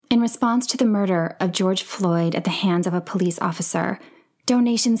In response to the murder of George Floyd at the hands of a police officer,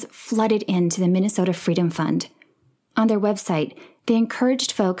 donations flooded into the Minnesota Freedom Fund. On their website, they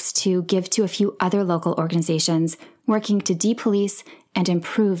encouraged folks to give to a few other local organizations working to depolice and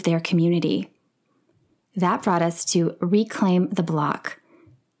improve their community. That brought us to Reclaim the Block.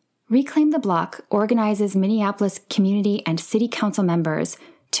 Reclaim the Block organizes Minneapolis community and city council members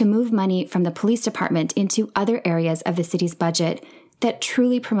to move money from the police department into other areas of the city's budget that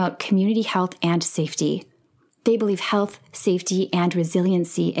truly promote community health and safety. They believe health, safety, and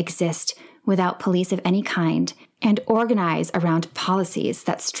resiliency exist without police of any kind, and organize around policies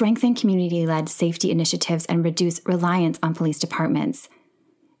that strengthen community-led safety initiatives and reduce reliance on police departments.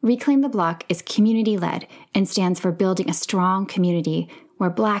 Reclaim the Block is community-led and stands for building a strong community where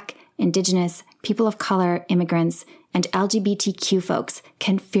Black, Indigenous, people of color, immigrants, and LGBTQ folks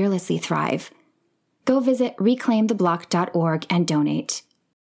can fearlessly thrive. Go visit reclaimtheblock.org and donate.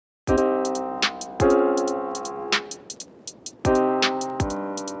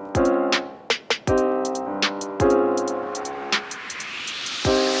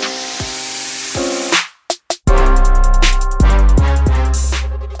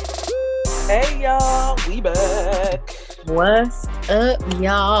 Hey y'all, we back. What's up,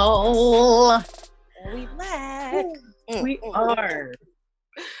 y'all? We back. We are.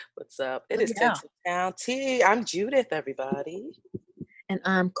 What's up? It is Tinseltown Tea. I'm Judith, everybody. And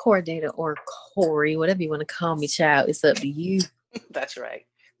I'm Cordata or Corey, whatever you want to call me, child. It's up to you. That's right.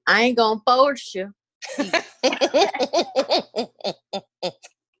 I ain't gonna force you.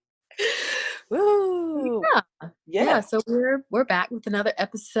 Woo. Yeah. So we're back with another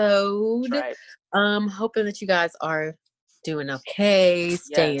episode. That's right. Hoping that you guys are doing okay,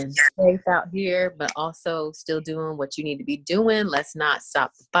 staying safe out here, but also still doing what you need to be doing. Let's not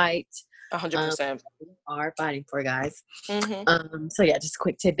stop the fight. 100%. We are fighting for, guys. Mm-hmm. So yeah, just a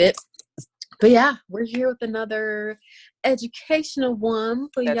quick tidbit. But yeah, we're here with another educational one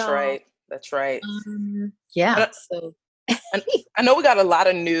for y'all. That's right. Yeah. So I know we got a lot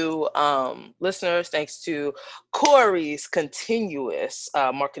of new listeners thanks to Corey's continuous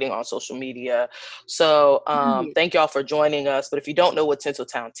marketing on social media. So thank y'all for joining us. But if you don't know what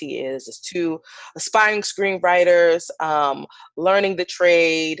Tinseltown Tea is, it's two aspiring screenwriters learning the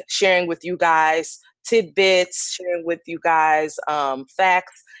trade, sharing with you guys tidbits, sharing with you guys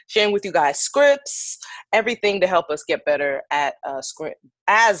facts, sharing with you guys scripts, everything to help us get better at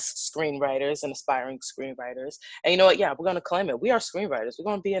as screenwriters and aspiring screenwriters. And you know what? Yeah, we're going to claim it. We are screenwriters. We're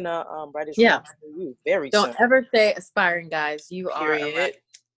going to be in a writer's room for you very soon. Don't ever say aspiring, guys. You are a writer.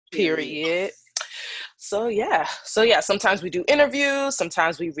 Period. So yeah, sometimes we do interviews,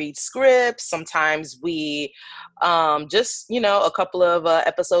 sometimes we read scripts, sometimes we just, a couple of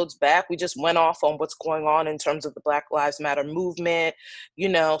episodes back, we just went off on what's going on in terms of the Black Lives Matter movement,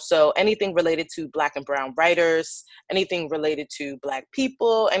 so anything related to Black and brown writers, anything related to Black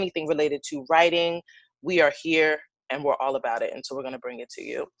people, anything related to writing, we are here and we're all about it. And so we're going to bring it to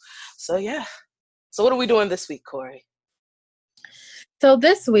you. So yeah. So what are we doing this week, Corey? So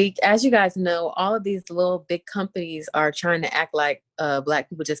this week, as you guys know, all of these little big companies are trying to act like Black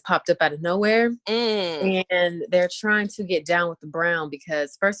people just popped up out of nowhere. And they're trying to get down with the brown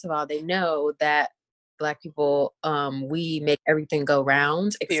because, first of all, they know that Black people, we make everything go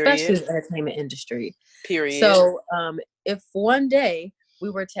round, especially the entertainment industry. So if one day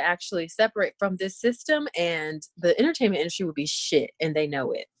we were to actually separate from this system, and the entertainment industry would be shit, and they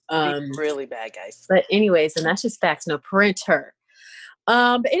know it. Really bad, guys. But anyways, and that's just facts, no printer.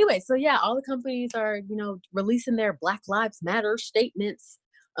 But anyway, so yeah, all the companies are, releasing their Black Lives Matter statements,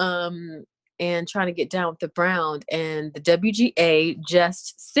 and trying to get down with the brown. And the WGA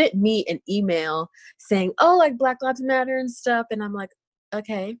just sent me an email saying, oh, like Black Lives Matter and stuff. And I'm like,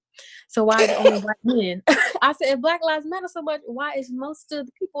 okay, so why is it only white men? I said, if Black Lives Matter so much, why is most of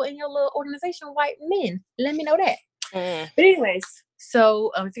the people in your little organization white men? Let me know that. But anyways,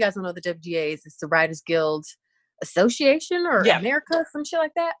 so if you guys don't know the WGAs, it's the Writers Guild Association or America, some shit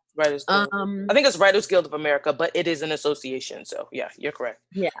like that. Writers Guild. I think it's Writers Guild of America, but it is an association. So yeah, you're correct.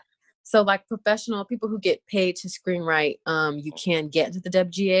 Yeah. So like professional people who get paid to screenwrite, you can get into the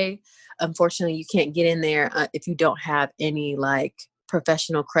WGA. Unfortunately, you can't get in there if you don't have any like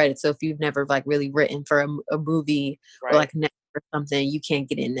professional credit. So if you've never like really written for a movie or like Netflix or something, you can't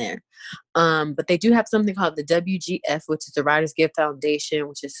get in there. But they do have something called the WGF, which is the Writers Guild Foundation,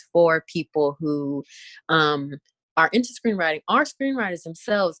 which is for people who are into screenwriting, are screenwriters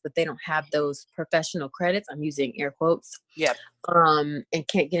themselves, but they don't have those professional credits. I'm using air quotes. Yep. And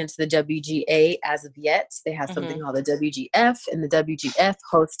can't get into the WGA as of yet. They have something called the WGF, and the WGF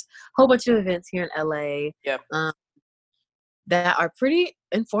hosts a whole bunch of events here in LA. Yep. that are pretty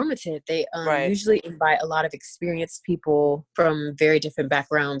informative. They usually invite a lot of experienced people from very different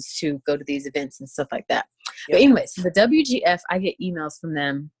backgrounds to go to these events and stuff like that. Yep. But anyway, so the WGF, I get emails from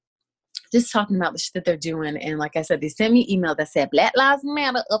them just talking about the shit that they're doing. And like I said, they sent me an email that said Black Lives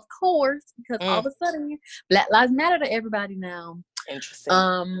Matter, of course, because all of a sudden Black Lives Matter to everybody now.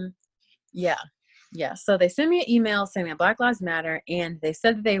 Interesting. Yeah. So they sent me an email saying that Black Lives Matter, and they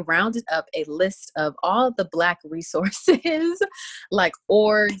said that they rounded up a list of all the Black resources, like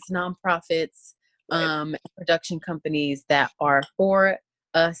orgs, nonprofits, production companies that are for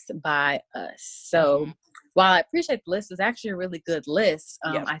us, by us. So while I appreciate the list, it's actually a really good list.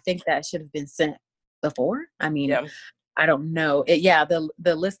 I think that should have been sent before. I mean, I don't know.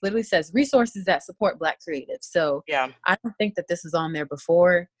 The list literally says resources that support Black creatives. So I don't think that this is on there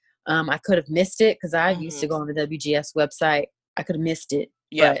before. I could have missed it because I used to go on the WGS website. I could have missed it.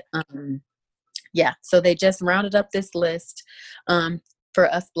 But so they just rounded up this list for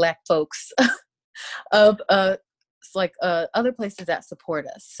us Black folks of other places that support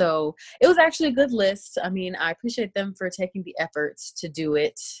us. So it was actually a good list. I mean, I appreciate them for taking the efforts to do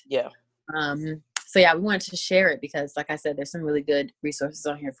it. So yeah, we wanted to share it because, like I said, there's some really good resources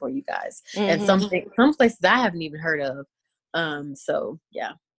on here for you guys, and some places I haven't even heard of. So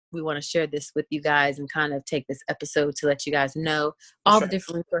yeah, we want to share this with you guys and kind of take this episode to let you guys know all the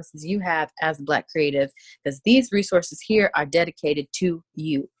different resources you have as a Black creative, because these resources here are dedicated to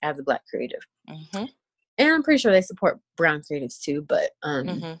you as a Black creative. And I'm pretty sure they support brown creatives too, but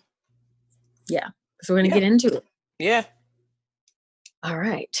yeah. So we're gonna get into it. Yeah. All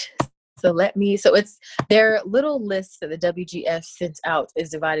right. So it's their little list that the WGF sent out is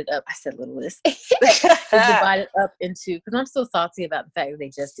divided up. I said little list. It's divided up into, because I'm still salty about the fact that they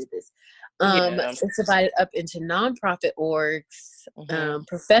just did this. It's divided up into nonprofit orgs,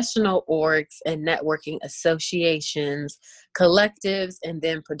 professional orgs, and networking associations, collectives, and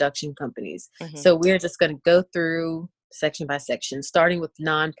then production companies. So we're just going to go through section by section, starting with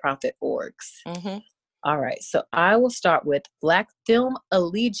nonprofit orgs. All right, so I will start with Black Film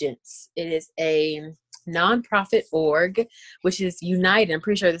Allegiance. It is a nonprofit org, which is united. I'm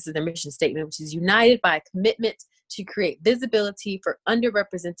pretty sure this is their mission statement, which is united by a commitment to create visibility for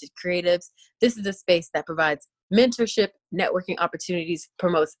underrepresented creatives. This is a space that provides mentorship, networking opportunities,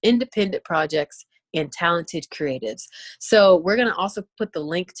 promotes independent projects, and talented creatives. So we're going to also put the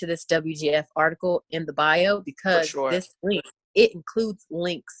link to this WGF article in the bio, because this link, it includes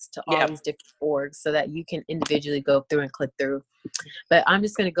links to all these different orgs so that you can individually go through and click through. But I'm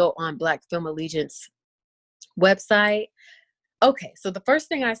just going to go on Black Film Allegiance website. Okay, so the first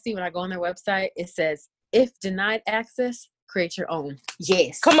thing I see when I go on their website, it says, if denied access, create your own.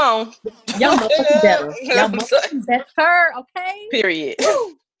 Yes. Come on. Y'all motherfucking better. Y'all motherfucking better, okay? Period.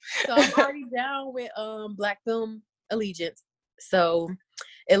 Woo! So I'm already down with Black Film Allegiance. So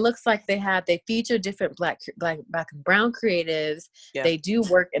it looks like they feature different black and brown creatives. Yeah. They do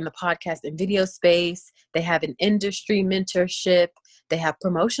work in the podcast and video space. They have an industry mentorship. They have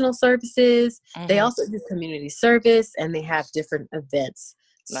promotional services. They also do community service, and they have different events.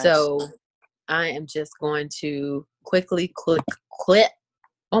 Nice. So I am just going to quickly click.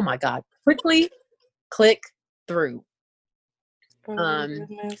 Oh my God. Quickly click through.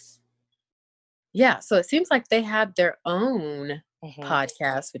 Yeah, so it seems like they have their own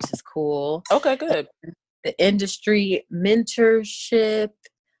podcast, which is cool. Okay, good. The industry mentorship.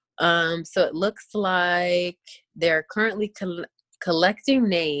 So it looks like they're currently collecting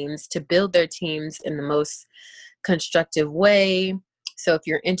names to build their teams in the most constructive way. So if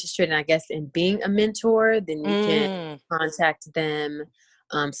you're interested in, I guess, in being a mentor, then you can contact them,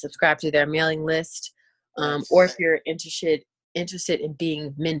 subscribe to their mailing list. Or if you're interested in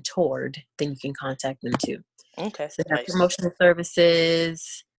being mentored, then you can contact them too. Okay. So they have promotional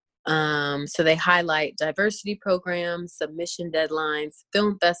services. So they highlight diversity programs, submission deadlines,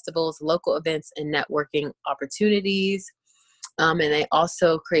 film festivals, local events, and networking opportunities. And they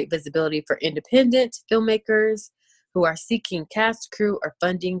also create visibility for independent filmmakers who are seeking cast, crew, or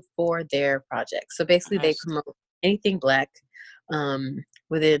funding for their projects. So basically they promote anything Black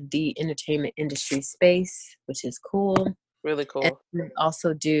within the entertainment industry space, which is cool. Really cool. And they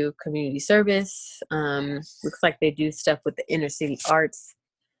also do community service. Looks like they do stuff with the inner city arts,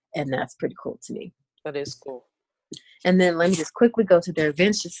 and that's pretty cool to me. That is cool. And then let me just quickly go to their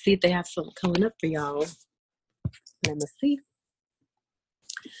events to see if they have something coming up for y'all. Let me see.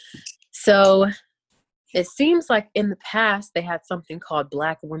 So it seems like in the past they had something called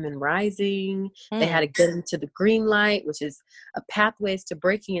Black Women Rising. They had to get into the green light, which is a pathways to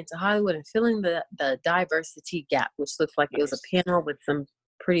breaking into Hollywood and filling the diversity gap, which looks like it was a panel with some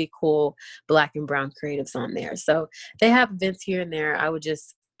pretty cool Black and brown creatives on there. So they have events here and there. I would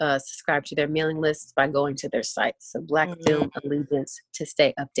just subscribe to their mailing lists by going to their site. So Black Film Allegiance to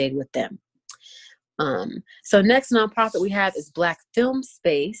stay updated with them. So next nonprofit we have is Black Film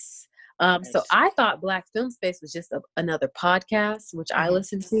Space. Nice. So I thought Black Film Space was just another podcast, which I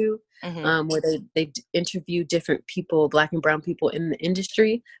listen to, where they interview different people, Black and brown people in the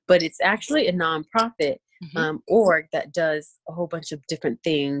industry, but it's actually a nonprofit org that does a whole bunch of different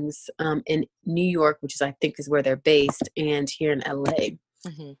things in New York, which is, I think, is where they're based, and here in LA.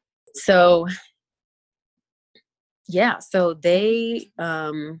 So yeah, so they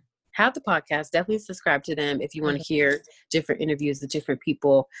have the podcast. Definitely subscribe to them if you want to hear different interviews with different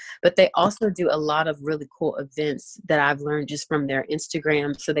people. But they also do a lot of really cool events that I've learned just from their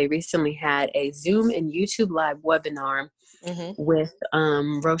Instagram. So they recently had a Zoom and YouTube live webinar with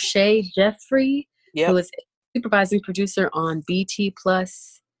Roche Jeffrey, who is a supervising producer on BT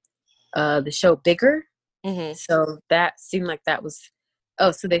Plus, the show Bigger. So that seemed like that was,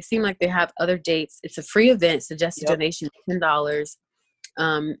 so they seem like they have other dates. It's a free event. Suggested donation $10.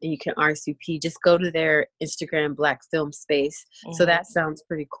 And you can RSVP. Just go to their Instagram, Black Film Space. So that sounds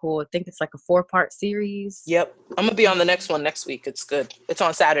pretty cool. I think it's like a 4-part series. Yep. I'm gonna be on the next one next week. It's good. It's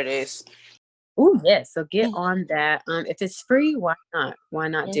on Saturdays. Oh yeah. So get on that. If it's free, why not? Why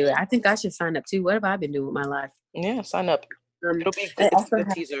not do it? I think I should sign up too. What have I been doing with my life? Yeah, sign up. It'll be good. It's a good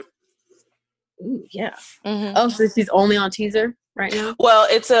teaser. Ooh, yeah. Oh, so she's only on teaser right now? Well,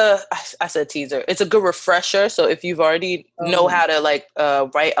 I said teaser. It's a good refresher. So if you've already know how to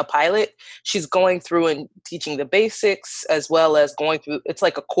write a pilot, she's going through and teaching the basics, as well as going through, it's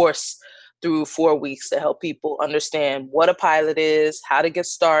like a course through 4 weeks to help people understand what a pilot is, how to get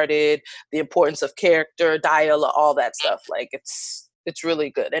started, the importance of character, dialogue, all that stuff. Like it's really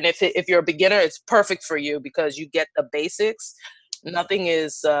good. And if you're a beginner, it's perfect for you because you get the basics. Nothing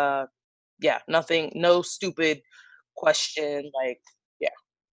is, no stupid question. Like,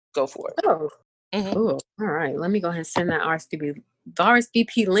 go for it. Oh, all right. Let me go ahead and send that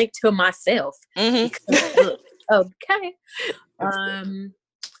RSVP link to myself. Okay.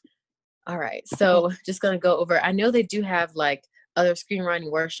 All right. So just going to go over, I know they do have like other screenwriting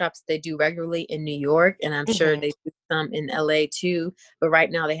workshops they do regularly in New York, and I'm sure they do some in LA too. But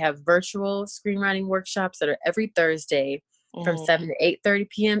right now they have virtual screenwriting workshops that are every Thursday from 7 to 8:30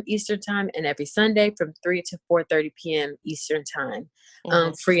 p.m. Eastern time, and every Sunday from 3 to 4:30 p.m. Eastern time.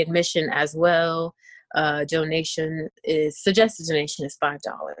 Free admission as well. Suggested donation is $5.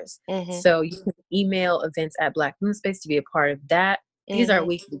 So you can email events at Black Film Space to be a part of that. These are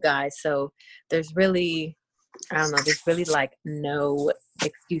weekly, guys. So there's really, there's really like no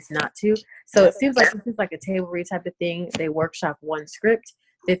excuse not to. So it seems like this is like a table read type of thing. They workshop one script,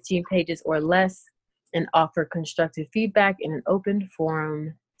 15 pages or less, and offer constructive feedback in an open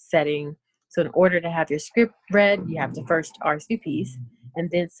forum setting. So in order to have your script read, you have to first RSVP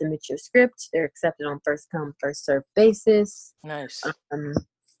and then submit your script. They're accepted on first come, first served basis. Nice.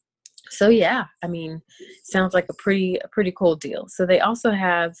 So yeah, I mean, sounds like a pretty cool deal. So they also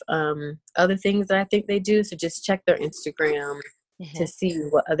have other things that I think they do. So just check their Instagram to see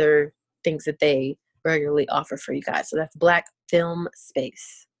what other things that they regularly offer for you guys. So that's Black Film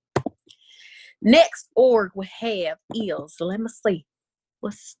Space. Next org we have is, let me see,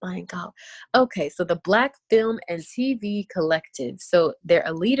 what's this thing called? Okay, so the Black Film and TV Collective. So they're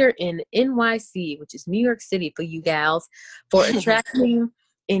a leader in NYC, which is New York City for you gals, for attracting,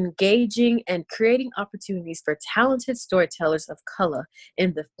 engaging, and creating opportunities for talented storytellers of color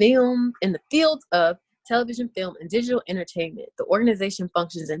in the fields of television, film, and digital entertainment. The organization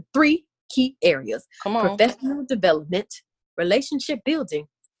functions in 3 key areas: professional development, relationship building,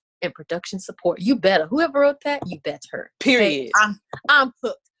 and production support. You better. Whoever wrote that, you bet her. Period. Okay? I'm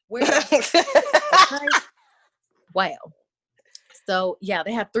hooked. Okay? Wow. So yeah,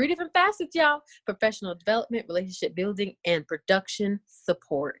 they have 3 different facets, y'all: professional development, relationship building, and production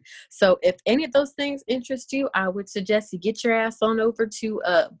support. So if any of those things interest you, I would suggest you get your ass on over to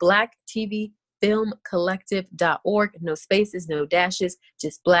blacktvfilmcollective.org. No spaces, no dashes,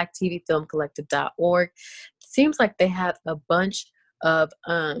 just blacktvfilmcollective.org. Seems like they have a bunch of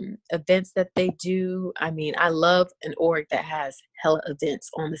events that they do. I mean, I love an org that has hella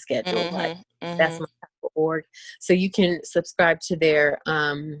events on the schedule. That's my type of org. So you can subscribe to their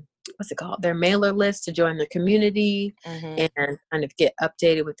their mailer list to join the community and kind of get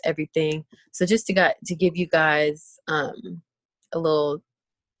updated with everything. So just to give you guys a little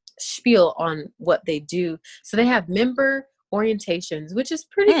spiel on what they do. So they have member orientations, which is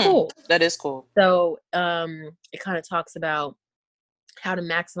pretty cool. That is cool. So it kind of talks about how to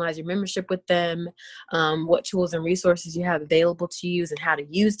maximize your membership with them, what tools and resources you have available to use, and how to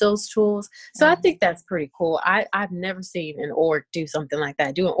use those tools. So I think that's pretty cool. I've never seen an org do something like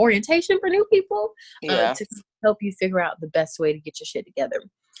that, do an orientation for new people to help you figure out the best way to get your shit together.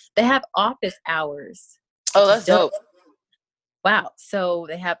 They have office hours. Oh, that's dope. Wow. So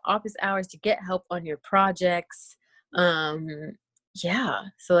they have office hours to get help on your projects. Yeah.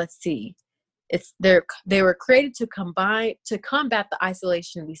 So let's see. They were created to combat the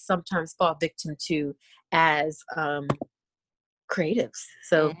isolation we sometimes fall victim to as creatives.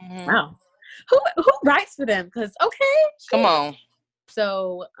 So wow, who writes for them? Because come on.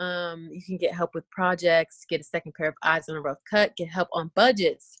 So you can get help with projects, get a second pair of eyes on a rough cut, get help on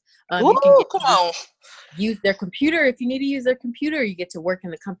budgets. You can use their computer if you need to use their computer. You get to work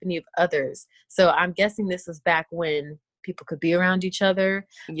in the company of others. So I'm guessing this was back when people could be around each other.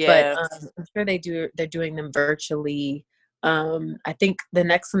 Yeah. But I'm sure they're doing them virtually. I think the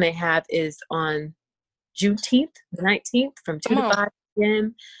next one they have is on Juneteenth, the 19th, from 2 to 5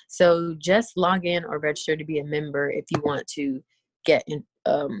 p.m. So just log in or register to be a member if you want to get in,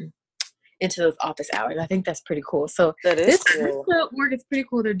 into those office hours. I think that's pretty cool. So this work is pretty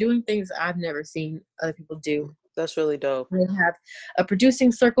cool. They're doing things I've never seen other people do. That's really dope. They have a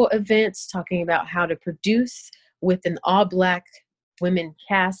producing circle events talking about how to produce with an all-Black women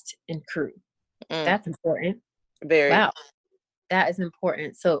cast and crew. That's important. Very. Wow. That is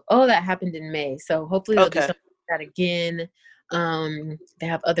important. So, that happened in May. So hopefully they'll do something like that again. They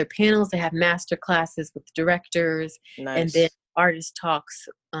have other panels. They have master classes with directors. Nice. And then artist talks,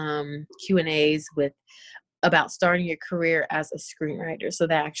 Q&As about starting your career as a screenwriter. So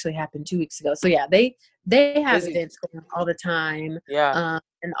that actually happened 2 weeks ago. So yeah, they have events going on all the time. Yeah.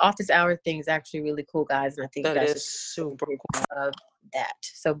 And the office hour thing is actually really cool, guys. And I think that is super cool. Of that.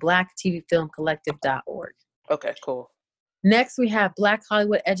 So blacktvfilmcollective.org. Okay, cool. Next, we have Black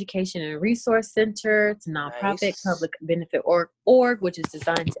Hollywood Education and Resource Center. It's a nonprofit public benefit org, which is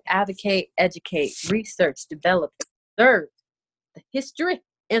designed to advocate, educate, research, develop, serve the history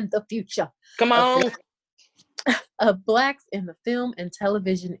and the future. Come on. Of Blacks in the film and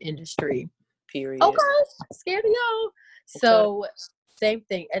television industry. Period. Okay, scared of y'all. So, same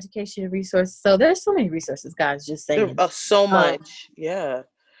thing, education and resources. So there's so many resources, guys. Just saying. So much. Yeah.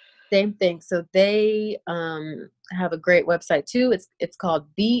 Same thing. So they have a great website too. It's called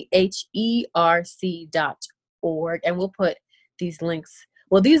bherc.org, and we'll put these links.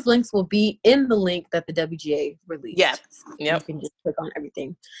 Well, these links will be in the link that the WGA released. Yeah. You can just click on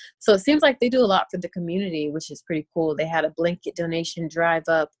everything. So it seems like they do a lot for the community, which is pretty cool. They had a blanket donation drive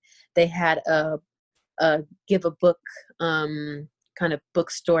up. They had a give a book kind of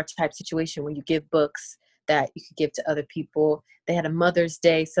bookstore type situation where you give books that you could give to other people. They had a Mother's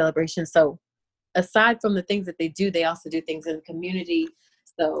Day celebration. So aside from the things that they do, they also do things in the community.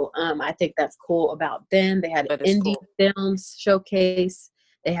 So I think that's cool about them. They had an indie films showcase.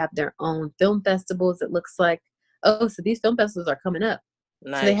 They have their own film festivals, it looks like. So these film festivals are coming up.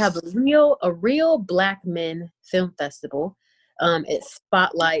 Nice. So they have a real Black Men film festival. It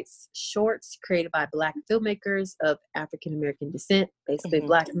spotlights shorts created by Black filmmakers of African American descent, basically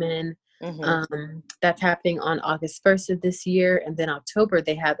Black men. That's happening on August 1st of this year. And then October,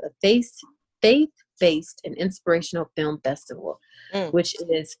 they have a faith-based and inspirational film festival, which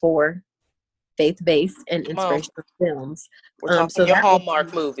is for faith-based and inspirational films. We're talking your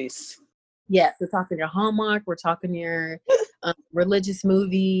Hallmark movies. Yes, we're talking your Hallmark. We're talking your religious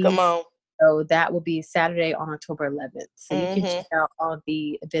movies. Come on. So that will be Saturday on October 11th. So you can check out all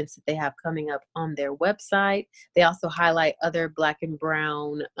the events that they have coming up on their website. They also highlight other Black and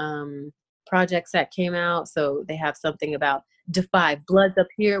Brown projects that came out. So they have something about Defy Bloods up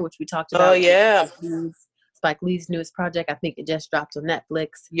here, which we talked about. Oh, yeah. Spike Lee's newest project. I think it just dropped on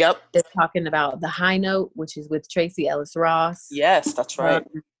Netflix. Yep. They're talking about The High Note, which is with Tracy Ellis Ross. Yes, that's right.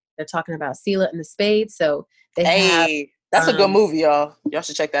 They're talking about Sela and the Spade. So they have... That's a good movie, y'all. Y'all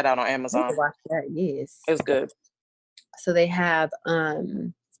should check that out on Amazon. You can watch that, yes. It's good. So they have,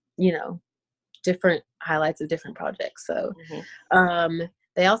 different highlights of different projects. So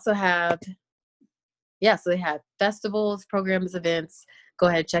they also have, so they have festivals, programs, events. Go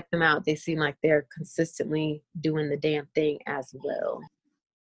ahead, check them out. They seem like they're consistently doing the damn thing as well.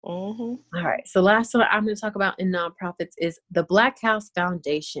 All right. So last one I'm going to talk about in nonprofits is the Black House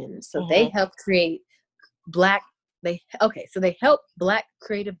Foundation. So they help create they help Black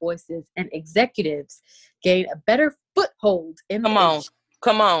creative voices and executives gain a better foothold in the nation.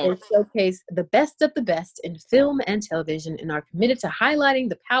 Come on. They showcase the best of the best in film and television and are committed to highlighting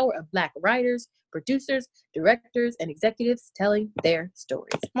the power of Black writers, producers, directors, and executives telling their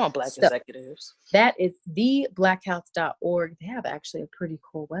stories. Come on, Black executives. That is theblackhouse.org. They have actually a pretty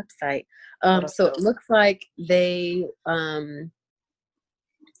cool website. So it looks like they,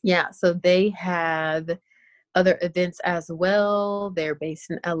 so they have other events as well. They're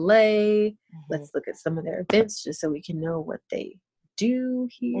based in LA. Let's look at some of their events just so we can know what they do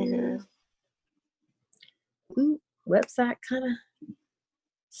here. Ooh, website kind of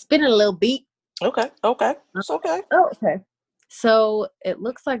spinning a little beat. Okay. It's okay. Oh, okay. So it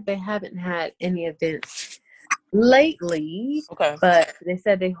looks like they haven't had any events lately. Okay. But they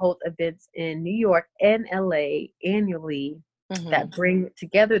said they hold events in New York and LA annually that bring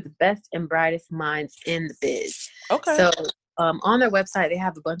together the best and brightest minds in the biz. Okay. So on their website, they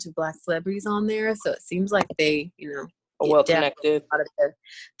have a bunch of Black celebrities on there. So it seems like they, are well connected. A lot of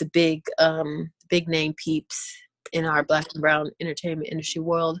the big name peeps in our Black and brown entertainment industry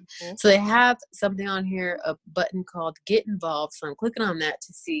world. So they have something on here, a button called Get Involved. So I'm clicking on that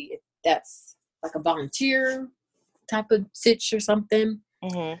to see if that's like a volunteer type of sitch or something.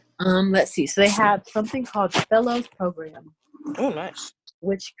 Let's see. So they have something called the Fellows Program. Oh, nice.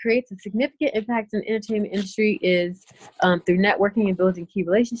 Which creates a significant impact in the entertainment industry is through networking and building key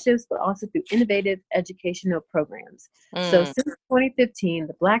relationships, but also through innovative educational programs. So since 2015,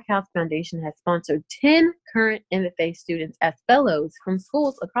 the Black House Foundation has sponsored 10 current MFA students as fellows from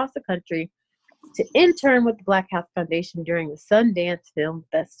schools across the country to intern with the Black House Foundation during the Sundance Film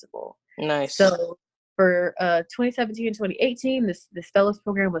Festival. Nice. So for 2017 and 2018, this fellows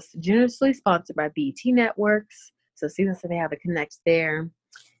program was generously sponsored by BET Networks. So students, so they have a connect there.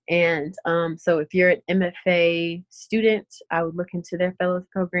 And so if you're an MFA student, I would look into their fellows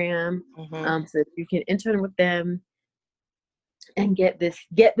program. So that you can intern with them and get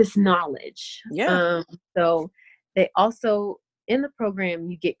this knowledge. Yeah. So they also, in the program,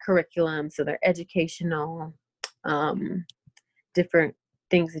 you get curriculum. So they're educational, different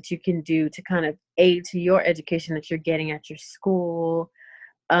things that you can do to kind of aid to your education that you're getting at your school.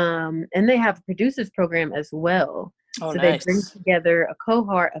 And they have a producers program as well. Oh, so nice. They bring together a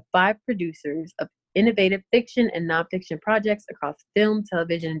cohort of 5 producers of innovative fiction and nonfiction projects across film,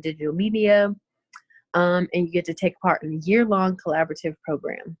 television, and digital media. And you get to take part in a year-long collaborative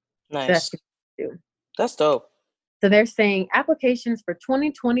program. Nice. So that's what you do. That's dope. So they're saying applications for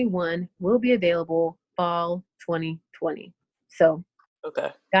 2021 will be available fall 2020. So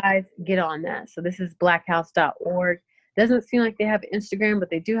guys, get on that. So this is blackhouse.org. Doesn't seem like they have Instagram, but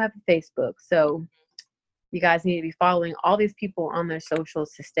they do have a Facebook. So you guys need to be following all these people on their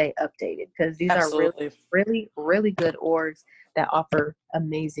socials to stay updated, because these are really, really, really good orgs that offer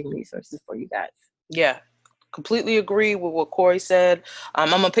amazing resources for you guys. Yeah. Completely agree with what Corey said. I'm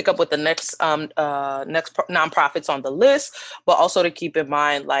gonna pick up with the next nonprofits on the list, but also to keep in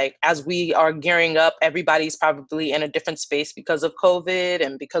mind, like, as we are gearing up, everybody's probably in a different space because of COVID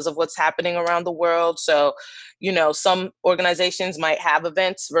and because of what's happening around the world. So, some organizations might have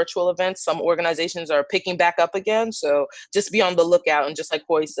events, virtual events. Some organizations are picking back up again. So just be on the lookout, and just like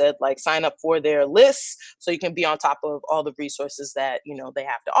Corey said, like, sign up for their lists so you can be on top of all the resources that they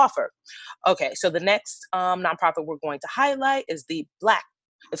have to offer. Okay, so the next nonprofit we're going to highlight is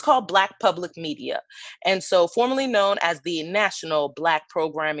it's called Black Public Media. And so formerly known as the National Black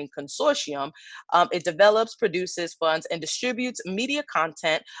Programming Consortium, it develops, produces, funds, and distributes media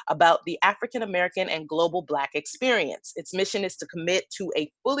content about the African American and global Black experience. Its mission is to commit to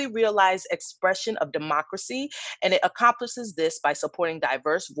a fully realized expression of democracy, and it accomplishes this by supporting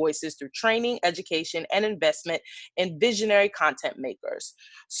diverse voices through training, education, and investment in visionary content makers.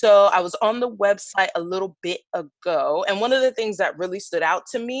 So I was on the website a little bit ago, and one of the things that really stood out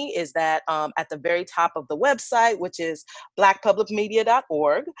to me is that at the very top of the website, which is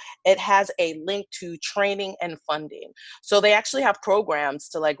blackpublicmedia.org, it has a link to training and funding. So they actually have programs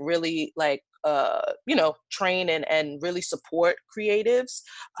to really train and really support creatives.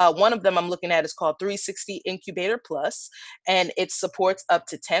 One of them I'm looking at is called 360 Incubator Plus, and it supports up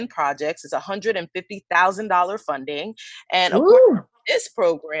to 10 projects. It's $150,000 funding. And according to this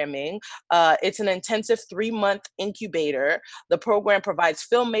programming, it's an intensive 3-month incubator. The program provides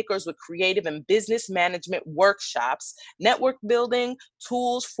filmmakers with creative and business management workshops, network building,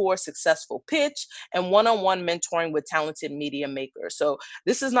 tools for successful pitch, and one-on-one mentoring with talented media makers. So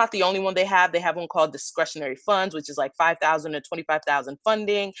this is not the only one they have. They have one called discretionary funds, which is like $5,000 to $25,000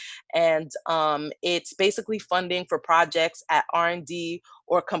 funding. And it's basically funding for projects at R&D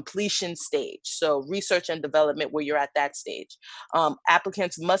or completion stage. So research and development where you're at that stage.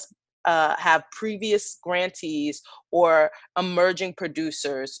 Applicants must have previous grantees or emerging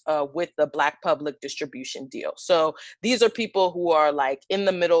producers with the Black Public Distribution deal. So these are people who are like in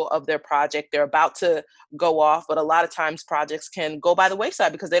the middle of their project. They're about to go off, but a lot of times projects can go by the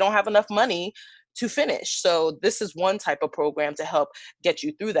wayside because they don't have enough money to finish. So this is one type of program to help get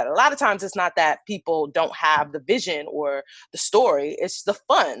you through that. A lot of times it's not that people don't have the vision or the story, it's the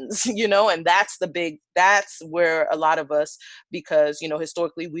funds, and that's where a lot of us, because,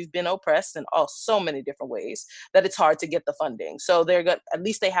 historically we've been oppressed in so many different ways that it's hard to get the funding. So at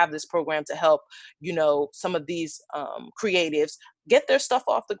least they have this program to help, some of these creatives get their stuff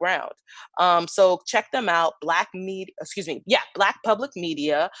off the ground. So check them out, Black Public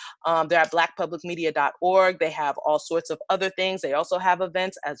Media. They're at blackpublicmedia.org. They have all sorts of other things. They also have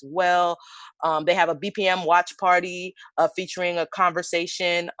events as well. They have a BPM watch party featuring a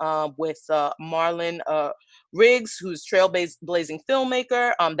conversation with Marlon Riggs, who's trailblazing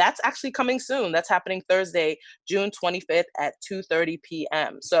filmmaker. That's actually coming soon. That's happening Thursday, June 25th at 2:30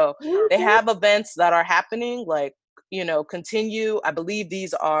 p.m. So they have events that are happening, like, continue. I believe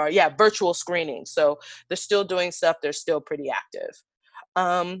these are, virtual screenings. So they're still doing stuff. They're still pretty active.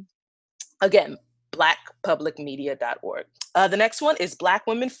 Again, blackpublicmedia.org. The next one is Black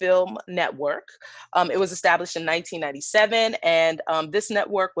Women Film Network. It was established in 1997, and this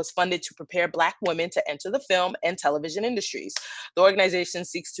network was funded to prepare Black women to enter the film and television industries. The organization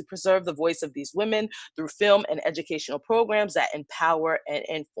seeks to preserve the voice of these women through film and educational programs that empower and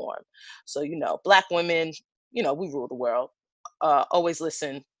inform. So, Black women, we rule the world. Always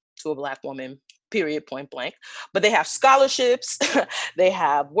listen to a Black woman, period, point blank. But they have scholarships, they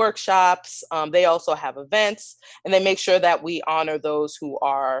have workshops, they also have events, and they make sure that we honor those who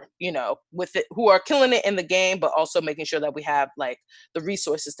are, who are killing it in the game, but also making sure that we have like the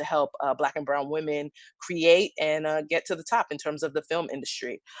resources to help Black and brown women create and get to the top in terms of the film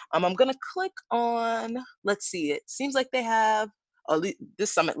industry. I'm gonna click on, let's see, it seems like they have,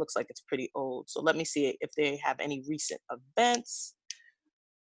 this summit looks like it's pretty old. So let me see if they have any recent events.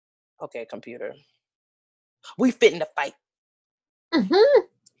 Okay, computer. We fit in the fight. Mm-hmm.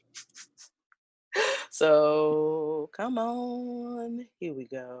 So come on. Here we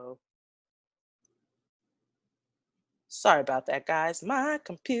go. Sorry about that, guys. My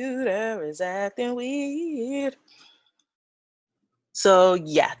computer is acting weird. So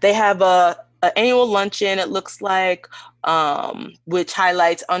yeah, they have a annual luncheon, it looks like, which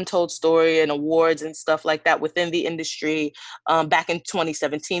highlights untold story and awards and stuff like that within the industry. Back in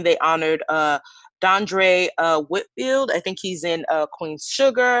 2017, they honored Dondre Whitfield. I think he's in Queen's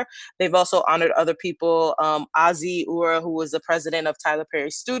Sugar. They've also honored other people, Ozzy Ura, who was the president of Tyler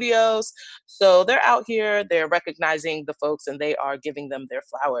Perry Studios. So they're out here, they're recognizing the folks, and they are giving them their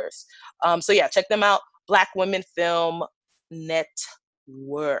flowers. So yeah, check them out, Black Women Film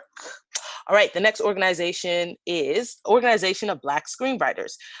Network. All right, the next organization is Organization of Black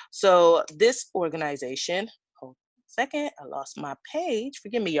Screenwriters. So this organization, hold on a second, I lost my page,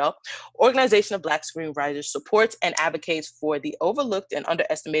 forgive me, y'all. Organization of Black Screenwriters supports and advocates for the overlooked and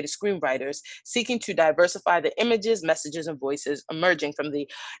underestimated screenwriters seeking to diversify the images, messages, and voices emerging from the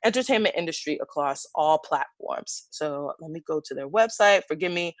entertainment industry across all platforms. So let me go to their website.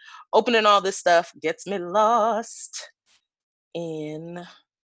 Forgive me, opening all this stuff gets me lost in,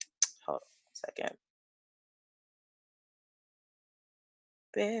 hold on a second.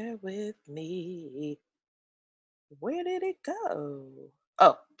 Bear with me. Where did it go?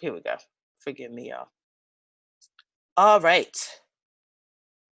 Oh, here we go. Forgive me, y'all. All right.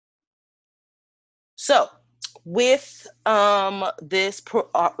 So with with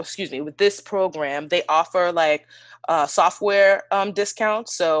this program, they offer like software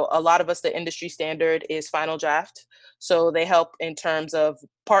discounts. So a lot of us, the industry standard is Final Draft. So they help in terms of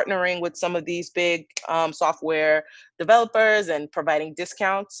partnering with some of these big software developers and providing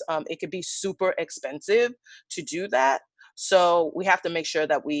discounts. It could be super expensive to do that. So we have to make sure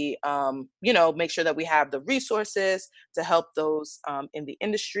that we, make sure that we have the resources to help those in the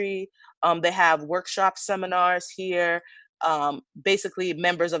industry. They have workshop seminars here. Basically,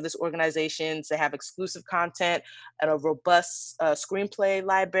 members of this organization, they have exclusive content and a robust screenplay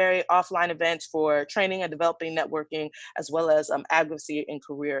library, offline events for training and developing networking, as well as advocacy and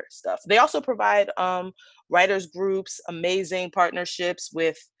career stuff. They also provide writers groups, amazing partnerships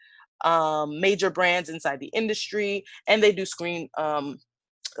with major brands inside the industry, and they do special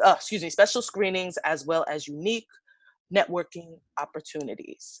screenings as well as unique networking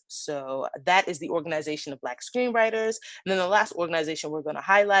opportunities. So that is the Organization of Black Screenwriters. And then the last organization we're going to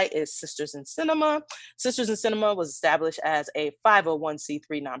highlight is Sisters in Cinema. Sisters in Cinema was established as a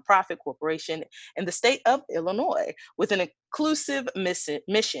 501c3 nonprofit corporation in the state of Illinois with an inclusive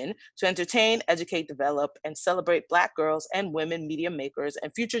mission to entertain, educate, develop, and celebrate Black girls and women media makers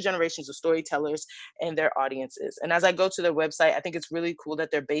and future generations of storytellers and their audiences. And as I go to their website, I think it's really cool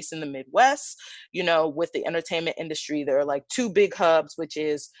that they're based in the Midwest. You know, with the entertainment industry, there are like two big hubs, which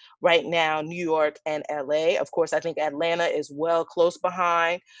is right now New York and LA. Of course, I think Atlanta is well close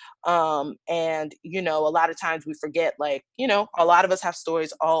behind. And, you know, a lot of times we forget, like, you know, a lot of us have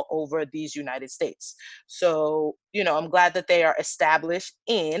stories all over these United States. So, you know, I'm glad that they are established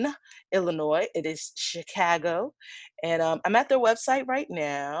in Illinois. It is Chicago. And I'm at their website right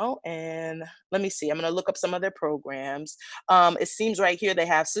now. And let me see, I'm going to look up some of their programs. It seems right here they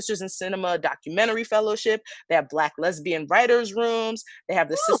have Sisters in Cinema Documentary Fellowship. They have Black Lesbian Writers Rooms. They have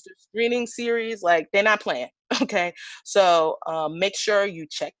the Sister Screening Series. Like, they're not playing. Okay. So make sure you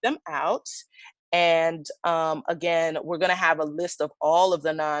check them out. And again, we're going to have a list of all of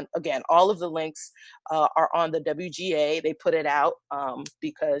the all of the links are on the WGA. They put it out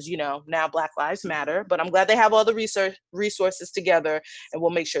because, you know, now Black Lives Matter, but I'm glad they have all the resources together, and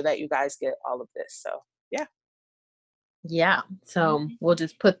we'll make sure that you guys get all of this. So, yeah. Yeah. So we'll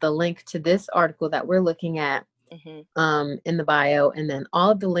just put the link to this article that we're looking at in the bio, and then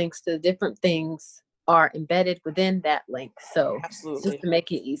all of the links to the different things are embedded within that link. So absolutely, just to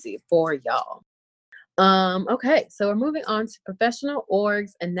make it easy for y'all. Okay, so we're moving on to professional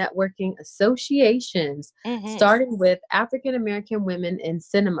orgs and networking associations, starting with African American Women in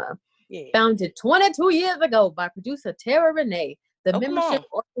Cinema. Founded 22 years ago by producer Tara Renee, the membership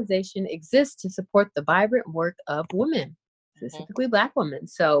organization exists to support the vibrant work of women, specifically Black women.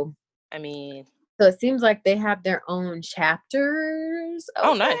 So, I mean, so it seems like they have their own chapters. Okay.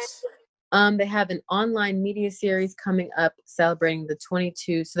 Oh, nice. They have an online media series coming up celebrating the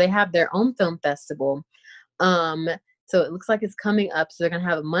 22. So they have their own film festival. So it looks like it's coming up. So they're going to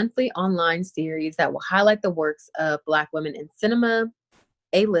have a monthly online series that will highlight the works of Black women in cinema,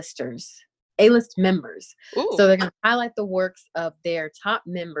 A-list members. Ooh. So they're going to highlight the works of their top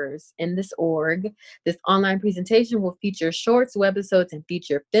members in this org. This online presentation will feature shorts, webisodes, and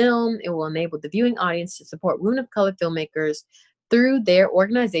feature film. It will enable the viewing audience to support women of color filmmakers through their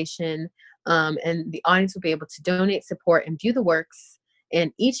organization, and the audience will be able to donate, support, and view the works.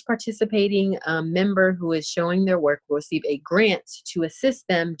 And each participating member who is showing their work will receive a grant to assist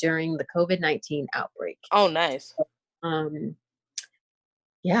them during the COVID-19 outbreak. Oh, nice.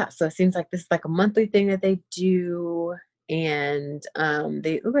 Yeah, so it seems like this is like a monthly thing that they do. And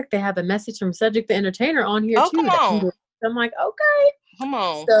they look like they have a message from Cedric the Entertainer on here too. Come on. So I'm like, okay. Come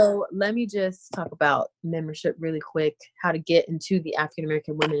on. So let me just talk about membership really quick, how to get into the African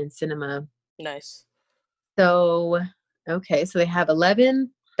American Women in Cinema. Nice. So, okay, so they have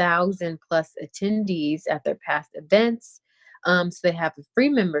 11,000 plus attendees at their past events. So they have a free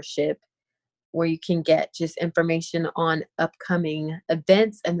membership where you can get just information on upcoming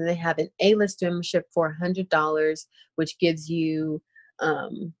events. And then they have an A-list membership for $100, which gives you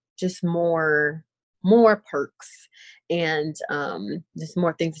just more perks and just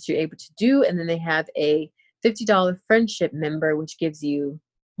more things that you're able to do. And then they have a $50 friendship member, which gives you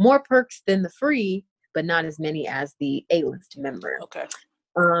more perks than the free, but not as many as the A-list member. Okay.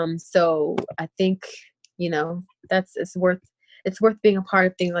 So I think, you know, it's worth being a part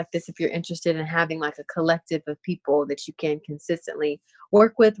of things like this if you're interested in having like a collective of people that you can consistently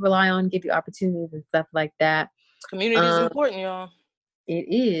work with, rely on, give you opportunities and stuff like that. Community is important, y'all. It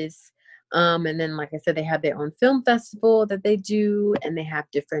is. And then, like I said, they have their own film festival that they do, and they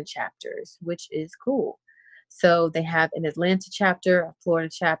have different chapters, which is cool. So they have an Atlanta chapter, a Florida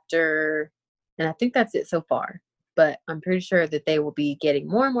chapter, and I think that's it so far. But I'm pretty sure that they will be getting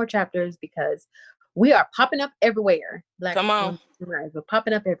more and more chapters because we are popping up everywhere. Come on. We're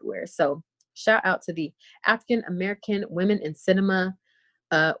popping up everywhere. So shout out to the African American Women in Cinema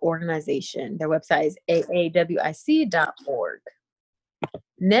organization. Their website is aawic.org.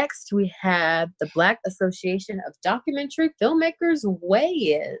 Next, we have the Black Association of Documentary Filmmakers,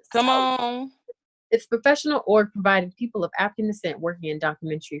 WAYIS. Come on. It's a professional org providing people of African descent working in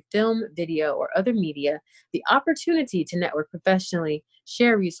documentary film, video, or other media the opportunity to network professionally,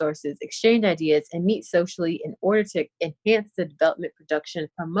 share resources, exchange ideas, and meet socially in order to enhance the development, production,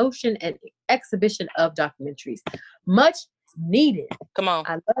 promotion, and exhibition of documentaries. Much needed. Come on.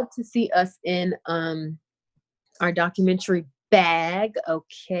 I love to see us in our documentary bag.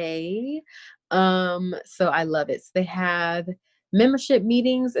 Okay. So I love it. So they have membership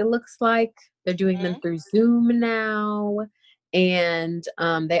meetings, it looks like. They're doing them through Zoom now. And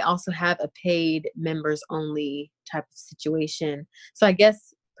they also have a paid members only type of situation. So I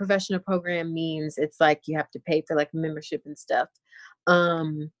guess professional program means it's like you have to pay for like membership and stuff.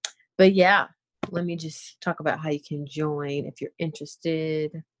 But yeah, let me just talk about how you can join if you're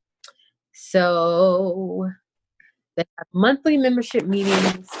interested. So they have monthly membership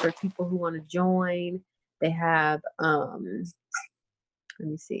meetings for people who want to join. They have, let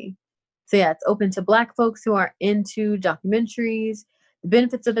me see. So yeah, it's open to Black folks who are into documentaries. The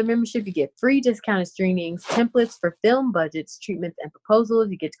benefits of the membership: you get free discounted screenings, templates for film budgets, treatments, and proposals.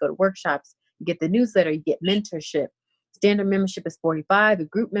 You get to go to workshops. You get the newsletter. You get mentorship. Standard membership is $45. The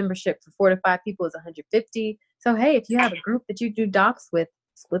group membership for 4 to 5 people is $150. So hey, if you have a group that you do docs with,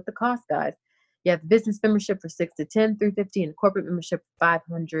 split the cost, guys. You have business membership for 6 to 10, $350, and corporate membership for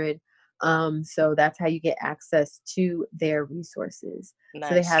 $500. So that's how you get access to their resources. Nice.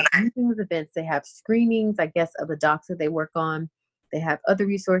 So they have meetings, events, they have screenings, I guess, of the docs that they work on. They have other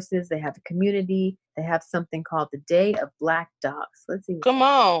resources. They have a community. They have something called the Day of Black Docs. Let's see. Come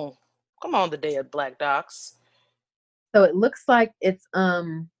on, the Day of Black Docs. So it looks like it's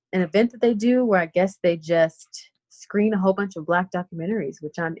an event that they do where I guess they just screen a whole bunch of Black documentaries,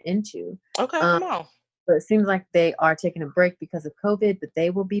 which I'm into. Okay, come on. But it seems like they are taking a break because of COVID, but they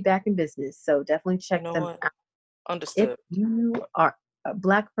will be back in business. So definitely check them out. Understood. If you are a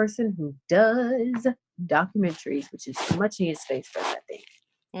Black person who does documentaries, which is much needed space for us, I think.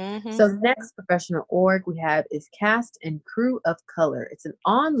 Mm-hmm. So next professional org we have is Cast and Crew of Color. It's an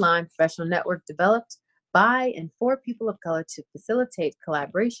online professional network developed by and for people of color to facilitate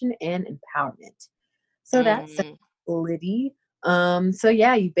collaboration and empowerment. So that's Liddy. So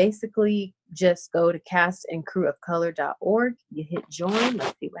yeah, you basically just go to castandcrewofcolor.org. You hit join.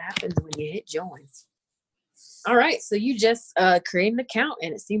 Let's see what happens when you hit join. All right, so you just create an account,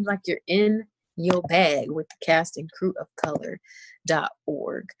 and it seems like you're in your bag with the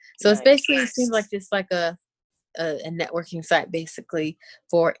castandcrewofcolor.org. So nice. It's basically, it seems like it's like a networking site basically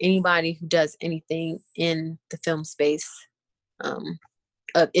for anybody who does anything in the film space, and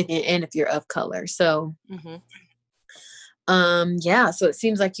if you're of color. So yeah, so it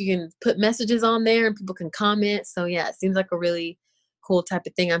seems like you can put messages on there and people can comment. So yeah, it seems like a really cool type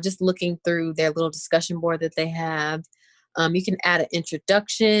of thing. I'm just looking through their little discussion board that they have. You can add an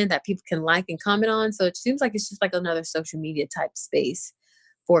introduction that people can like and comment on. So it seems like it's just like another social media type space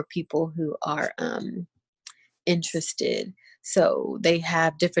for people who are interested. So they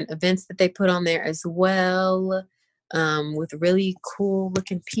have different events that they put on there as well, with really cool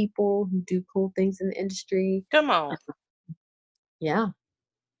looking people who do cool things in the industry. Come on. Yeah.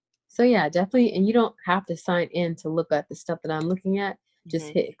 So yeah, definitely. And you don't have to sign in to look at the stuff that I'm looking at. Just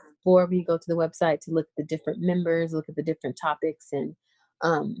hit explore when you go to the website to look at the different members, look at the different topics. And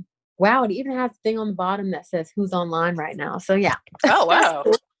wow, it even has a thing on the bottom that says who's online right now. So yeah. Oh, wow.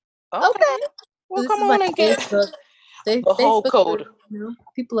 Cool. Okay. Well, so come on and get Facebook, the whole code.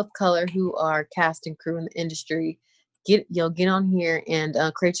 People of color who are cast and crew in the industry. Get on here and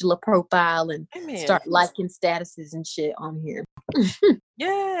create your little profile and start liking statuses and shit on here.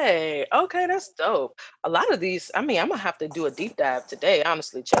 Yay. Okay, that's dope. A lot of these, I mean, I'm gonna have to do a deep dive today,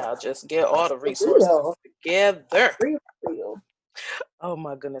 honestly, child. Just get all the resources together. Oh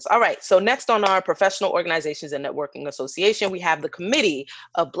my goodness. All right. So next on our Professional Organizations and Networking Association, we have the Committee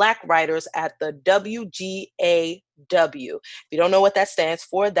of Black Writers at the WGAW. If you don't know what that stands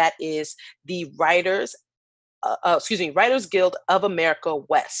for, that is the Writers Guild of America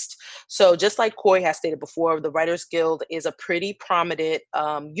West. So just like Corey has stated before, the Writers Guild is a pretty prominent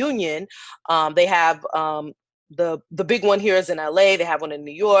union. They have the big one here is in LA. They have one in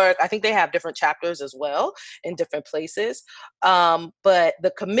New York. I think they have different chapters as well in different places. But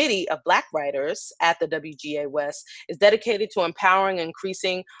the Committee of Black Writers at the WGA West is dedicated to empowering and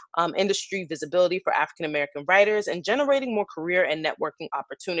increasing industry visibility for African American writers and generating more career and networking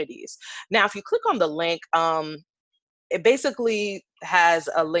opportunities. Now, if you click on the link, it basically has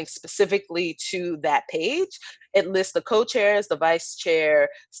a link specifically to that page. It lists the co-chairs, the vice chair,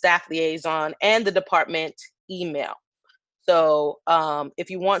 staff liaison, and the department email. So if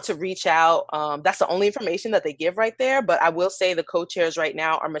you want to reach out, that's the only information that they give right there. But I will say the co-chairs right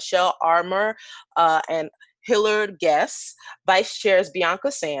now are Michelle Armour and Hillard Guess. Vice Chair is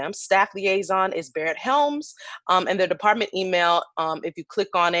Bianca Sam. Staff liaison is Barrett Helms. And their department email, if you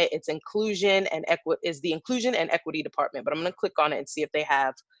click on it, it's inclusion and is the Inclusion and Equity Department. But I'm going to click on it and see if they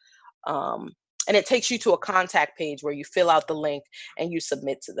have, and it takes you to a contact page where you fill out the link and you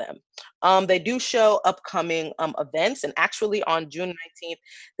submit to them. They do show upcoming events, and actually on June 19th,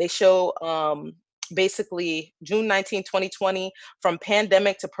 they show basically June 19, 2020, from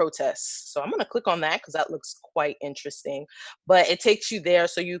pandemic to protests. So I'm going to click on that because that looks quite interesting. But it takes you there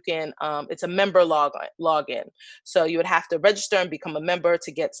so you can, it's a member login. So you would have to register and become a member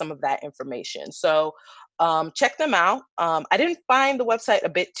to get some of that information. So check them out. I didn't find the website a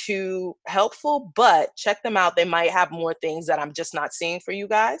bit too helpful, but check them out. They might have more things that I'm just not seeing for you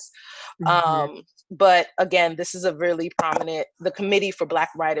guys. Mhm. But again, this is a really prominent, the Committee for Black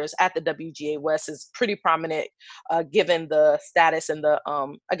Writers at the WGA West is pretty prominent, given the status and the,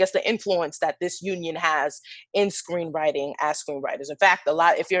 I guess the influence that this union has in screenwriting as screenwriters. In fact, a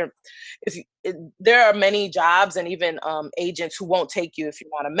lot, there are many jobs and even agents who won't take you if you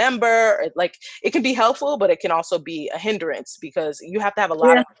want a member. Like, it can be helpful, but it can also be a hindrance because you have to have a lot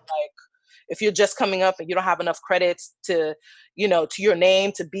Yeah. of, like, if you're just coming up and you don't have enough credits to, to your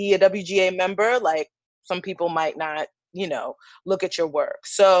name to be a WGA member, like, some people might not, look at your work.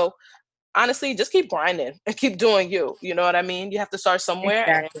 So honestly, just keep grinding and keep doing you. You know what I mean? You have to start somewhere,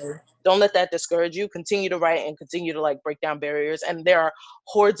 and Exactly. don't let that discourage you. Continue to write and continue to, like, break down barriers. And there are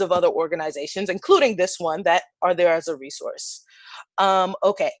hordes of other organizations, including this one, that are there as a resource.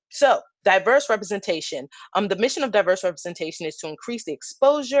 Okay, so diverse representation. The mission of diverse representation is to increase the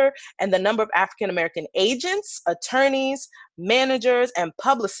exposure and the number of African American agents, attorneys, managers, and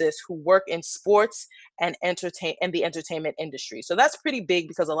publicists who work in sports and the entertainment industry. So that's pretty big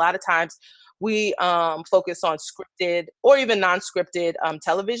because a lot of times we focus on scripted or even non-scripted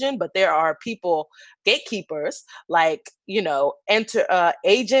television, but there are people, gatekeepers, like,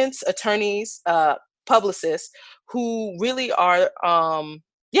 agents, attorneys, publicists, who really are,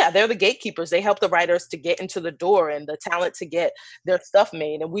 they're the gatekeepers. They help the writers to get into the door and the talent to get their stuff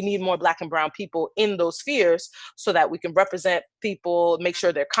made. And we need more Black and brown people in those spheres so that we can represent people, make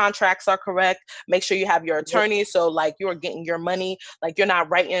sure their contracts are correct, make sure you have your attorney, so, like, you're getting your money, like, you're not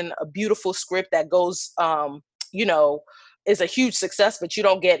writing a beautiful script that goes, you know is a huge success, but you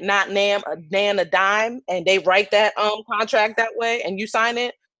don't get not nan a dime, and they write that contract that way and you sign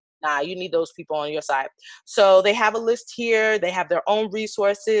it. Nah, you need those people on your side. So they have a list here. They have their own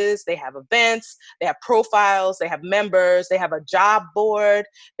resources. They have events. They have profiles. They have members. They have a job board.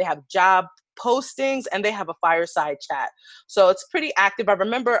 They have job postings, and they have a fireside chat. So it's pretty active. I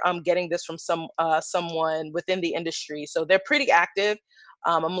remember getting this from someone within the industry. So they're pretty active.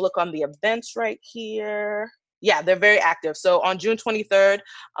 I'm gonna look on the events right here. Yeah, they're very active. So on June 23rd,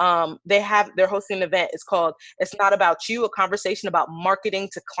 they're hosting an event. It's called "It's Not About You: A Conversation About Marketing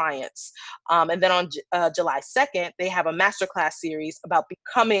to Clients." And then on July 2nd, they have a masterclass series about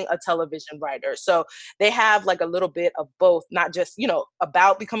becoming a television writer. So they have, like, a little bit of both, not just,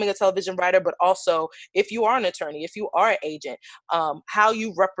 about becoming a television writer, but also if you are an attorney, if you are an agent, how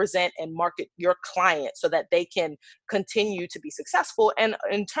you represent and market your client so that they can continue to be successful and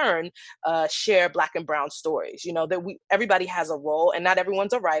in turn share Black and brown stories. That everybody has a role, and not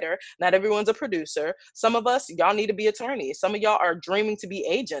everyone's a writer, not everyone's a producer. Some of us, y'all need to be attorneys. Some of y'all are dreaming to be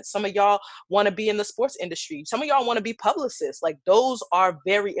agents. Some of y'all want to be in the sports industry. Some of y'all want to be publicists. Like, those are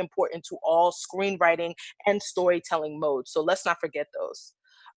very important to all screenwriting and storytelling modes. So let's not forget those.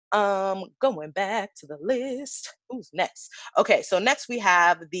 Going back to the list. Who's next? Okay, so next we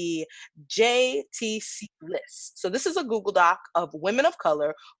have the JTC list. So this is a Google Doc of women of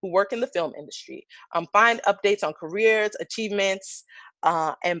color who work in the film industry. Find updates on careers, achievements,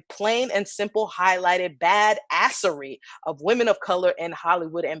 and plain and simple highlighted badassery of women of color in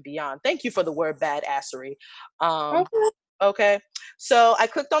Hollywood and beyond. Thank you for the word badassery. Okay. Okay, so I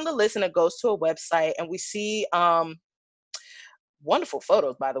clicked on the list and it goes to a website, and we see wonderful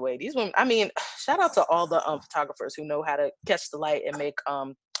photos, by the way. These women, I mean, shout out to all the photographers who know how to catch the light and make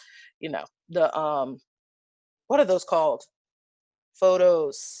the what are those called?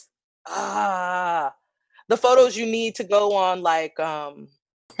 Photos. Ah, the photos you need to go on, like,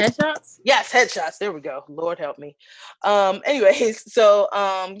 Headshots. yes, headshots. There we go. Lord help me. Anyways, so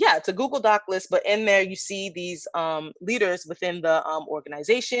yeah, it's a Google Doc list, but in there you see these leaders within the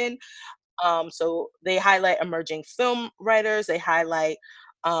organization. So they highlight emerging film writers. They highlight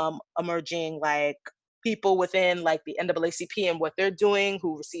emerging, like, people within, like, the NAACP and what they're doing,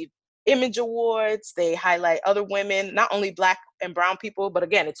 who receive image awards. They highlight other women, not only Black and brown people, but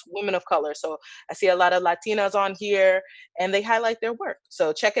again, it's women of color. So I see a lot of Latinas on here, and they highlight their work.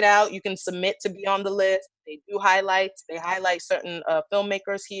 So check it out. You can submit to be on the list. They highlight certain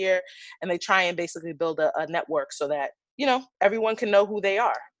filmmakers here, and they try and basically build a network so that, everyone can know who they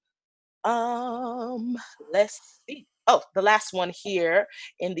are. Um, let's see. Oh, the last one here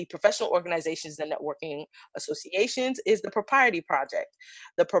in the professional organizations and networking associations is the Propriety Project.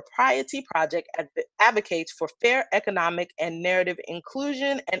 The Propriety Project advocates for fair economic and narrative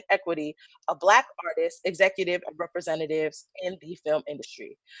inclusion and equity of Black artists, executive, and representatives in the film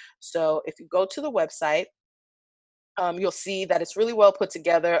industry. So if you go to the website, You'll see that it's really well put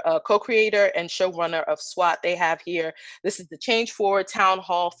together. Co-creator and showrunner of SWAT, they have here. This is the Change Forward Town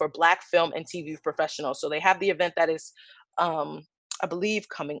Hall for Black film and TV professionals. So they have the event that is, I believe,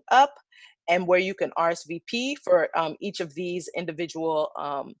 coming up, and where you can RSVP for each of these individual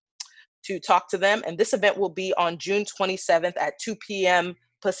to talk to them. And this event will be on June 27th at 2 p.m.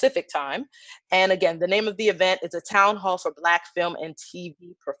 Pacific time. And again, the name of the event is a town hall for Black film and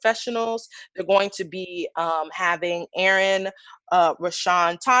TV professionals. They're going to be having Aaron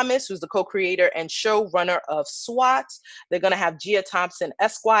Rashawn Thomas, who's the co-creator and showrunner of SWAT. They're going to have Gia Thompson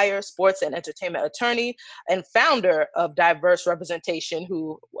Esquire, sports and entertainment attorney and founder of Diverse Representation,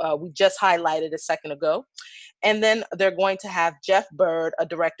 who we just highlighted a second ago. And then they're going to have Jeff Bird, a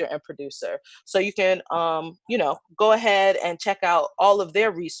director and producer. So you can, go ahead and check out all of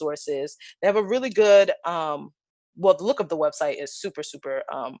their resources. They have a really good, the look of the website is super, super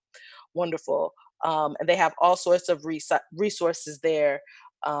wonderful. And they have all sorts of resources there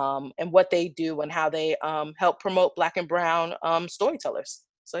and what they do and how they help promote Black and Brown storytellers.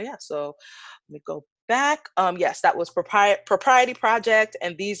 So yeah, so let me go back. Yes, that was Propriety Project.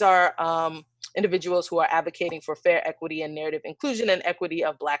 And these are individuals who are advocating for fair equity and narrative inclusion and equity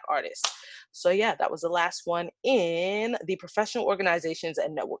of Black artists. So yeah, that was the last one in the professional organizations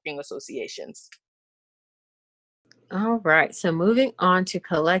and networking associations. All right. So moving on to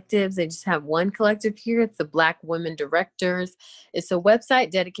collectives, they just have one collective here. It's the Black Women Directors. It's a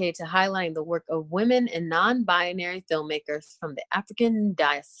website dedicated to highlighting the work of women and non-binary filmmakers from the African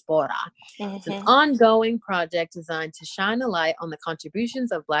diaspora. Mm-hmm. It's an ongoing project designed to shine a light on the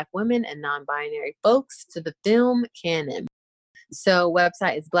contributions of Black women and non-binary folks to the film canon. So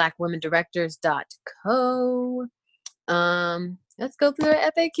website is blackwomendirectors.co. Let's go through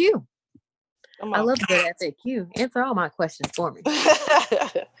the FAQ. I love the FAQ. Answer all my questions for me.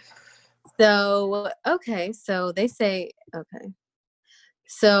 So they say, okay.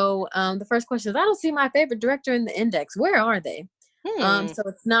 So the first question is, I don't see my favorite director in the index. Where are they? So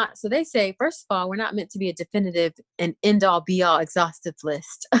it's not, so they say, first of all, we're not meant to be a definitive and end all be all exhaustive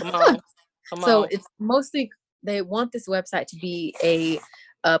list. Come on. So it's mostly, they want this website to be a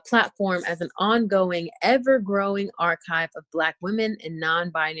platform as an ongoing, ever-growing archive of Black women and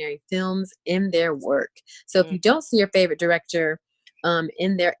non-binary films in their work. So if you don't see your favorite director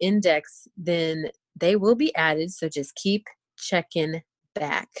in their index, then they will be added. So just keep checking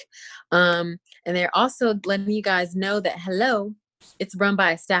back. And they're also letting you guys know that, it's run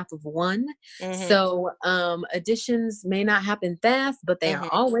by a staff of one. Mm-hmm. So additions may not happen fast, but they are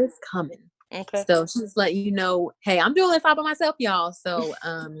always coming. Okay. So she's letting you know, hey, I'm doing this all by myself, y'all. So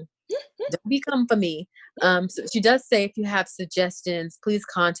don't be coming for me. So she does say if you have suggestions, please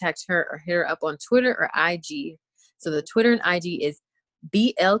contact her or hit her up on Twitter or IG. So the Twitter and IG is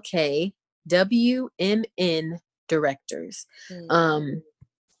BLKWMN Directors.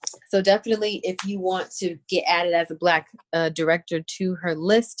 So definitely, if you want to get added as a Black director to her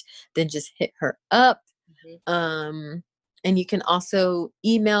list, then just hit her up. Mm-hmm. And you can also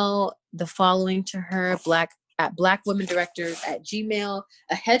email the following to her, blackwomendirectors@gmail.com,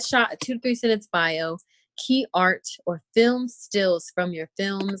 a headshot, a 2 to 3 sentence bio, key art or film stills from your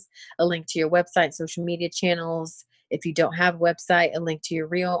films, a link to your website, social media channels. If you don't have a website, a link to your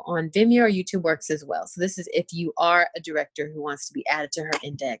reel on Vimeo or YouTube works as well. So this is if you are a director who wants to be added to her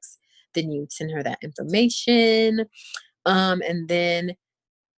index, then you send her that information. And then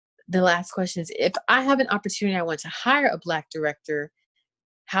the last question is, if I have an opportunity, I want to hire a Black director,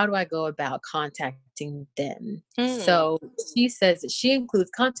 how do I go about contacting them? So she says that she includes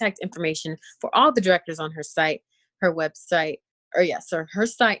contact information for all the directors on her site, her website, her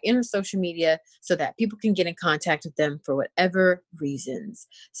site and her social media, so that people can get in contact with them for whatever reasons.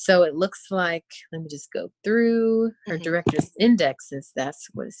 So it looks like, let me just go through her director's indexes. That's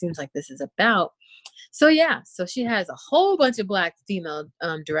what it seems like this is about. So so she has a whole bunch of Black female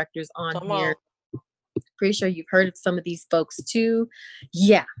directors on here. Pretty sure you've heard of some of these folks too.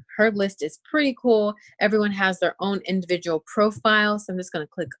 Yeah, her list is pretty cool. Everyone has their own individual profile. So I'm just going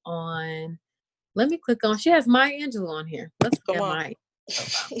to click on, she has Maya Angelou on here. Let's look at Maya.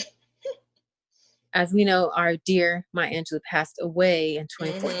 As we know, our dear Maya Angelou passed away in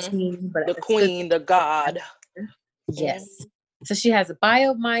 2014. But the queen, the god. Yes. So she has a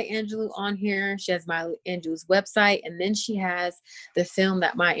bio of Maya Angelou on here. She has Maya Angelou's website. And then she has the film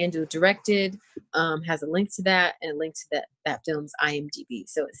that Maya Angelou directed, has a link to that and a link to that film's IMDb.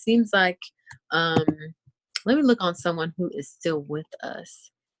 So it seems like, let me look on someone who is still with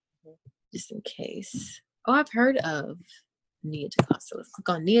us, just in case. Oh, I've heard of Nia DaCosta. Let's click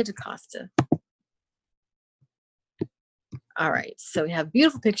on Nia DaCosta. All right. So we have a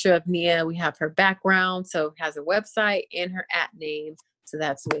beautiful picture of Nia. We have her background. So it has her website and her @name. So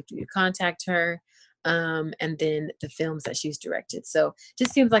that's the way for you to contact her. And then the films that she's directed. So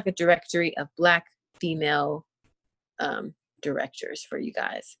just seems like a directory of Black female directors for you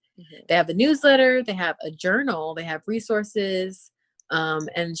guys. Mm-hmm. They have a newsletter, they have a journal, they have resources,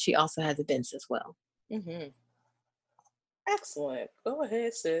 and she also has events as well. Mm-hmm. Excellent. Go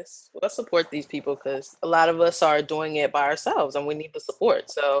ahead, sis. Let's support these people because a lot of us are doing it by ourselves and we need the support.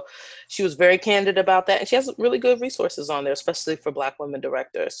 So she was very candid about that. And she has really good resources on there, especially for Black women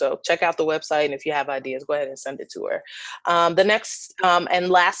directors. So check out the website. And if you have ideas, go ahead and send it to her. The next and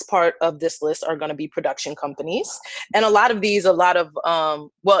last part of this list are going to be production companies. And a lot of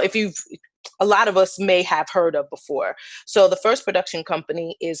a lot of us may have heard of before. So the first production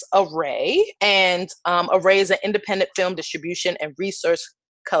company is Array, and Array is an independent film distribution and resource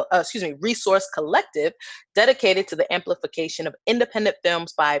collective dedicated to the amplification of independent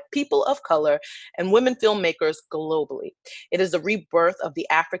films by people of color and women filmmakers globally. It is the rebirth of the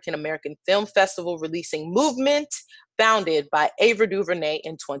African American Film Festival releasing movement founded by Ava DuVernay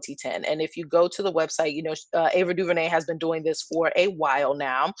in 2010. And if you go to the website, Ava DuVernay has been doing this for a while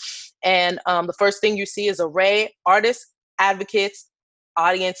now. And the first thing you see is Array, artists, advocates,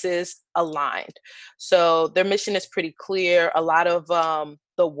 audiences aligned. So their mission is pretty clear. A lot of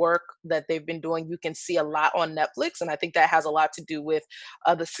the work that they've been doing, you can see a lot on Netflix. And I think that has a lot to do with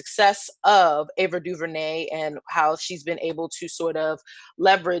the success of Ava DuVernay and how she's been able to sort of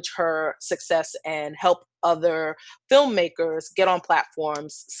leverage her success and help other filmmakers get on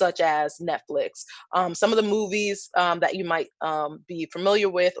platforms such as Netflix. Some of the movies that you might be familiar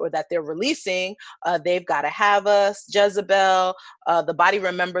with or that they're releasing, They've Gotta Have Us, Jezebel, The Body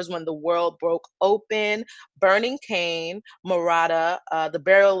Remembers When the World Broke Open, Burning Cane, Murata, The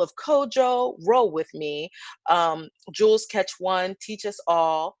Burial of Kojo, Roll With Me, Jules Catch One, Teach Us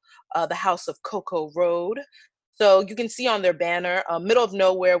All, The House of Coco Road. So you can see on their banner, Middle of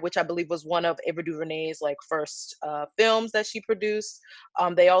Nowhere, which I believe was one of Ava DuVernay's first films that she produced.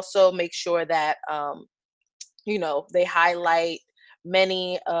 They also make sure that, they highlight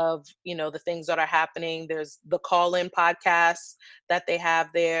many of the things that are happening. There's the Call-In podcast that they have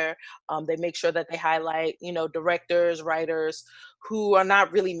there. They make sure that they highlight directors, writers who are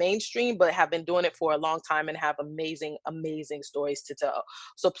not really mainstream but have been doing it for a long time and have amazing stories to tell.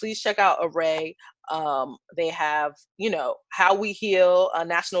 So please check out Array. They have How We Heal, a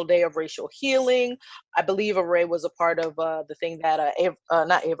National Day of Racial Healing. I believe Array was a part of the thing that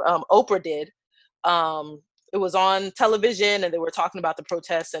Oprah did. It was on television and they were talking about the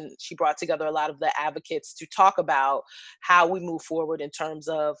protests, and she brought together a lot of the advocates to talk about how we move forward in terms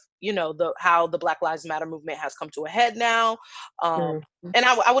of how the Black Lives Matter movement has come to a head now. And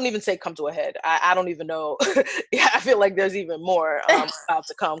I wouldn't even say come to a head. I don't even know. Yeah, I feel like there's even more about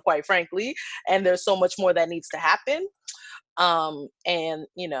to come, quite frankly, and there's so much more that needs to happen. And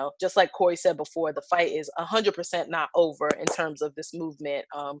just like Corey said before, the fight is 100% not over in terms of this movement.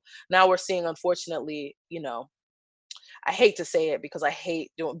 Now we're seeing, unfortunately, I hate to say it because I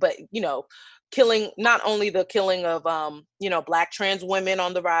hate doing, but killing, not only the killing of Black trans women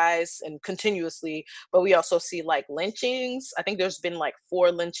on the rise and continuously, but we also see lynchings. I think there's been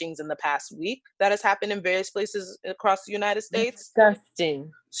 4 lynchings in the past week that has happened in various places across the United States. Disgusting.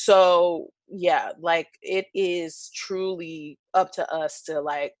 So yeah, it is truly up to us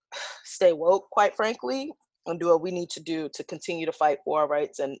to stay woke, quite frankly, and do what we need to do to continue to fight for our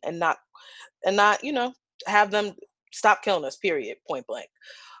rights and not have them stop killing us, period, point blank.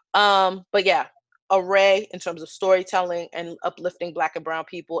 But yeah, Array, in terms of storytelling and uplifting Black and brown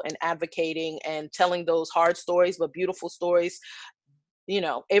people and advocating and telling those hard stories, but beautiful stories.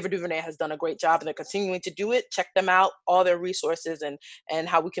 Ava DuVernay has done a great job and they're continuing to do it. Check them out, all their resources and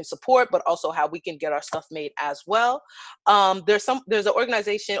how we can support, but also how we can get our stuff made as well. There's an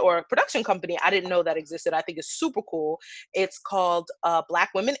organization or a production company I didn't know that existed. I think it's super cool. It's called Black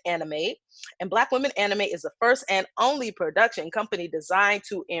Women Animate. And Black Women Animate is the first and only production company designed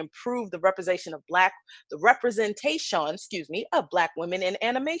to improve the representation of Black women in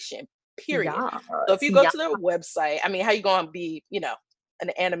animation. Period. Yes, so if you go to their website, I mean, how you gonna be, an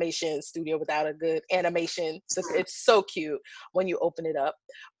animation studio without a good animation? So it's so cute when you open it up.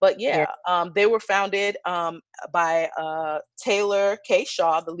 But they were founded by Taylor K.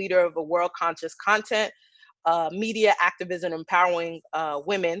 Shaw, the leader of a world conscious content, media activism, empowering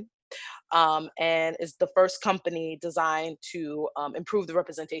women. And is the first company designed to improve the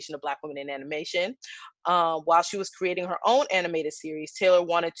representation of Black women in animation. While she was creating her own animated series, Taylor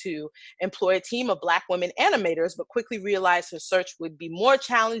wanted to employ a team of Black women animators, but quickly realized her search would be more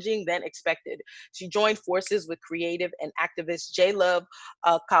challenging than expected. She joined forces with creative and activist J. Love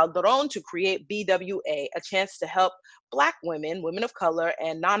Calderon to create BWA, a chance to help Black women, women of color,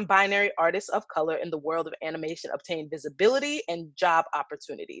 and non-binary artists of color in the world of animation obtain visibility and job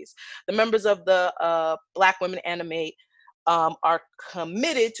opportunities. The members of the Black Women Animate are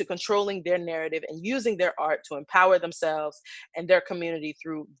committed to controlling their narrative and using their art to empower themselves and their community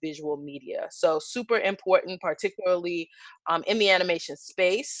through visual media. So super important, particularly in the animation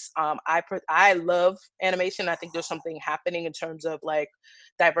space. I love animation. I think there's something happening in terms of like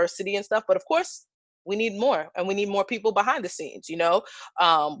diversity and stuff, but of course, we need more, and we need more people behind the scenes,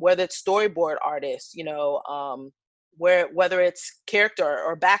 whether it's storyboard artists, whether it's character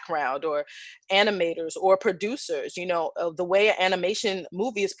or background or animators or producers. The way an animation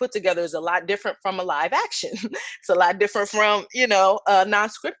movie is put together is a lot different from a live action. It's a lot different from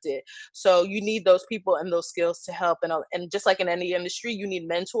non-scripted. So you need those people and those skills to help, and just like in any industry, you need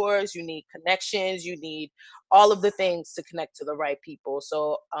mentors, you need connections, you need all of the things to connect to the right people.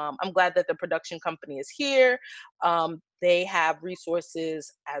 So I'm glad that the production company is here. They have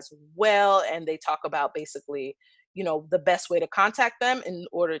resources as well, and they talk about basically the best way to contact them in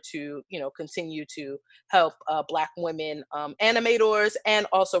order to continue to help Black women animators, and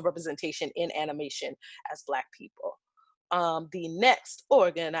also representation in animation as Black people. The next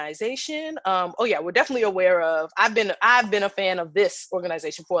organization, we're definitely aware of. I've been a fan of this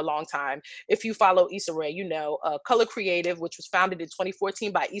organization for a long time. If you follow Issa Rae, Color Creative, which was founded in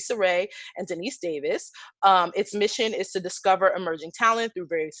 2014 by Issa Rae and Denise Davis. Its mission is to discover emerging talent through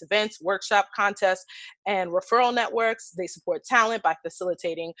various events, workshop, contests, and referral networks. They support talent by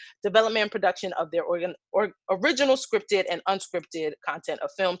facilitating development and production of their original scripted and unscripted content of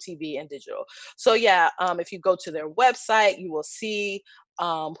film, TV, and digital. So if you go to their website, you will see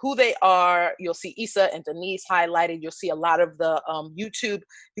who they are. You'll see Issa and Denise highlighted. You'll see a lot of the YouTube.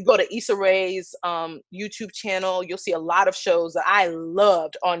 You go to Issa Rae's YouTube channel, you'll see a lot of shows that I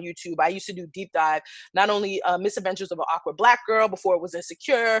loved on YouTube. I used to do deep dive, not only Misadventures of an Awkward Black Girl before it was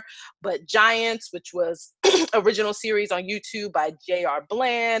Insecure, but Giants, which was original series on YouTube by J.R.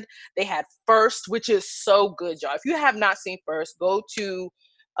 Bland. They had First, which is so good, y'all. If you have not seen First, go to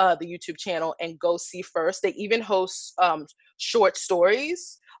the YouTube channel and go see First. They even host short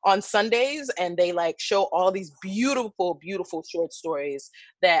stories on Sundays, and they like show all these beautiful, beautiful short stories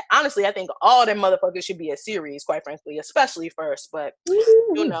that honestly, I think all them motherfuckers should be a series, quite frankly, especially First. But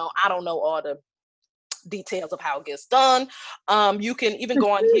I don't know all the details of how it gets done. You can even go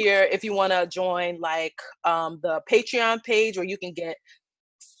on here if you want to join like the Patreon page, where you can get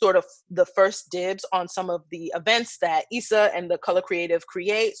sort of the first dibs on some of the events that Issa and the Color Creative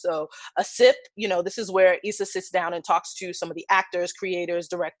create. So a SIP, this is where Issa sits down and talks to some of the actors, creators,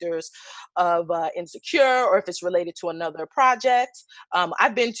 directors of Insecure, or if it's related to another project.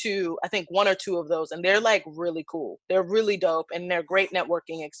 I've been to, I think, one or two of those, and they're like really cool. They're really dope, and they're great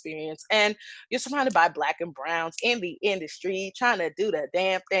networking experience. And you're surrounded by Black and browns in the industry trying to do the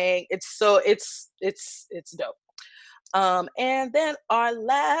damn thing. It's dope. And then our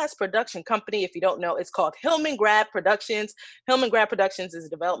last production company, if you don't know, it's called Hillman Grad Productions. Hillman Grad Productions is a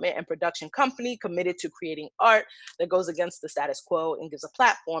development and production company committed to creating art that goes against the status quo and gives a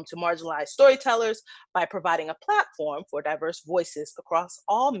platform to marginalized storytellers by providing a platform for diverse voices across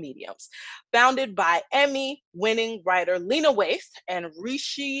all mediums. Founded by Emmy-winning writer Lena Waithe and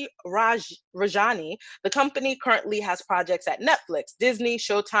Rishi Rajani, the company currently has projects at Netflix, Disney,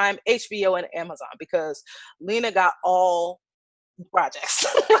 Showtime, HBO, and Amazon, because Lena got all projects.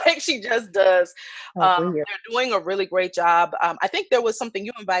 Like she just does. They're doing a really great job. I think there was something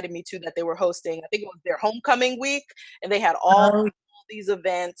you invited me to that they were hosting. I think it was their homecoming week, and they had all these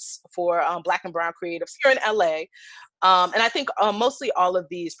events for Black and brown creatives here in LA. And I think mostly all of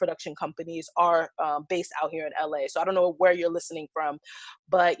these production companies are based out here in LA. So I don't know where you're listening from,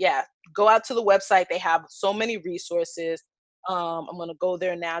 but yeah, go out to the website. They have so many resources. I'm gonna go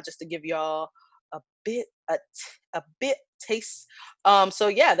there now just to give y'all a bit taste. So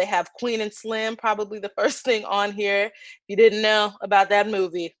yeah, they have Queen and Slim, probably the first thing on here. If you didn't know about that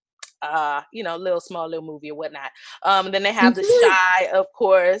movie, small little movie or whatnot. Then they have The Shy, of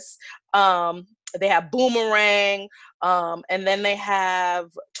course. They have Boomerang, and then they have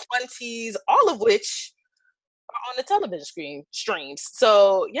 20s, all of which are on the television streams.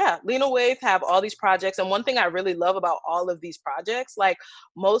 So yeah, Lena Waithe have all these projects. And one thing I really love about all of these projects, like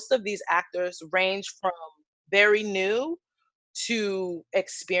most of these actors range from very new to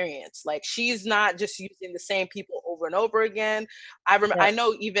experience. Like, she's not just using the same people over and over again. I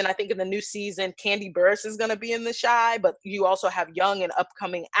know, even I think in the new season, Candy Burris is going to be in The Chi, but you also have young and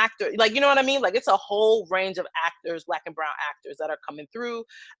upcoming actors. Like, you know what I mean? Like, it's a whole range of actors, Black and brown actors that are coming through.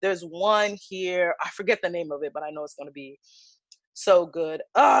 There's one here, I forget the name of it, but I know it's going to be so good.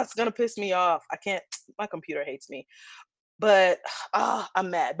 Oh, it's going to piss me off. I can't, my computer hates me. But I'm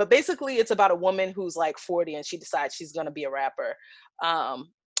mad. But basically, it's about a woman who's like 40 and she decides she's gonna be a rapper.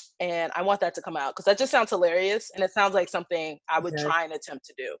 And I want that to come out because that just sounds hilarious, and it sounds like something I would try and attempt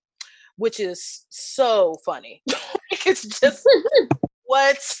to do, which is so funny. It's just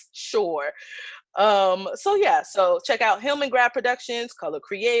what's sure. So yeah, so check out Hillman Grad Productions, Color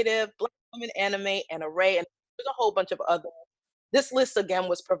Creative, Black Women Animate, and Array, and there's a whole bunch of other. This list again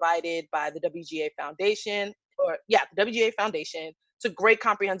was provided by the WGA Foundation. The WGA Foundation. It's a great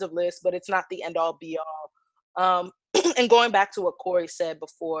comprehensive list, but it's not the end all be all. And going back to what Corey said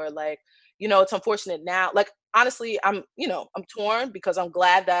before, like, you know, it's unfortunate now. Like, honestly, I'm torn because I'm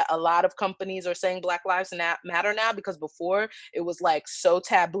glad that a lot of companies are saying Black Lives Matter now, because before it was like so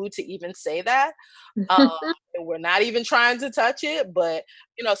taboo to even say that. And we're not even trying to touch it, but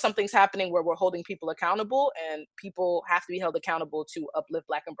you know, something's happening where we're holding people accountable, and people have to be held accountable to uplift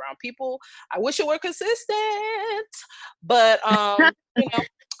Black and brown people. I wish it were consistent, but you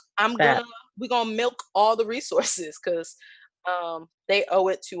know, we're gonna milk all the resources because they owe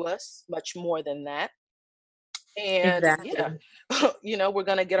it to us much more than that. And yeah, you know, we're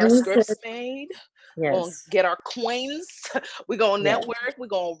gonna get our scripts made. We're gonna get our coins. We're gonna network. We're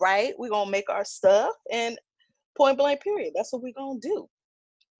gonna write. We're gonna make our stuff. And point blank period. That's what we're gonna do.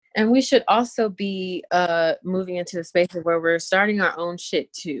 And we should also be moving into the space where we're starting our own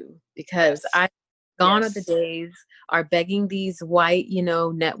shit too, because gone are the days are begging these white, you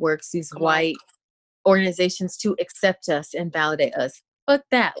know, networks, these white organizations to accept us and validate us. Fuck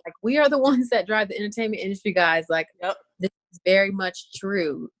that. Like, we are the ones that drive the entertainment industry, guys. Like, this is very much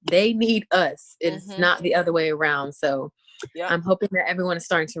true. They need us. It's not the other way around. So I'm hoping that everyone is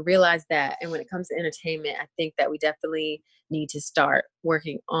starting to realize that. And when it comes to entertainment, I think that we definitely need to start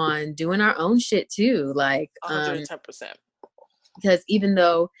working on doing our own shit too. Like 110%. Because even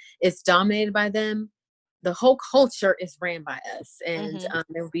though it's dominated by them, the whole culture is ran by us, and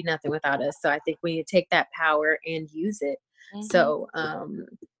there would be nothing without us. So I think we need to take that power and use it. So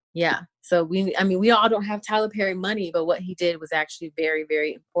so we all don't have Tyler Perry money, but what he did was actually very,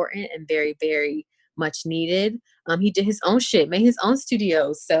 very important and very, very much needed. He did his own shit, made his own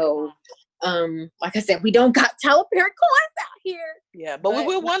studios. So like I said, we don't got Tyler Perry coins out here. Yeah, but we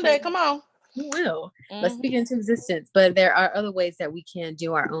will one day. Come on. We will. Let's speak into existence. But there are other ways that we can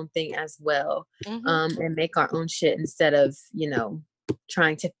do our own thing as well, and make our own shit instead of, you know,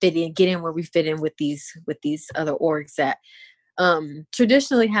 trying to get in where we fit in with these other orgs that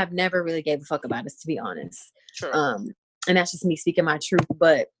traditionally have never really gave a fuck about us, to be honest. Sure. And that's just me speaking my truth.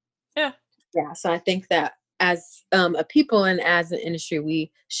 But yeah. So I think that as a people and as an industry,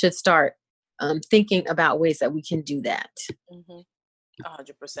 we should start thinking about ways that we can do that.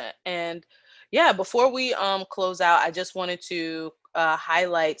 100%. And yeah, before we close out, I just wanted to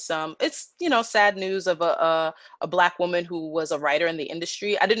highlight some, it's, you know, sad news of a Black woman who was a writer in the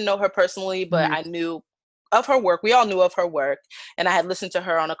industry. I didn't know her personally, but I knew of her work. We all knew of her work, and I had listened to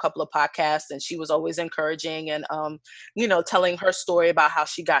her on a couple of podcasts, and she was always encouraging and you know, telling her story about how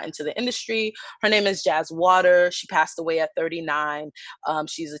she got into the industry. Her name is Jazz Water. She passed away at 39.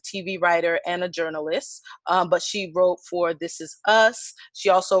 She's a TV writer and a journalist, but she wrote for This Is Us. She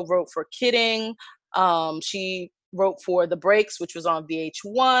also wrote for Kidding. She wrote for The Breaks, which was on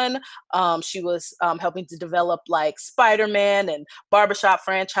VH1. She was helping to develop like Spider-Man and Barbershop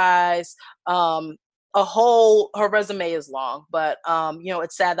franchise. Her resume is long, but you know,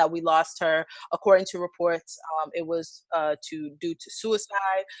 it's sad that we lost her. According to reports, it was due to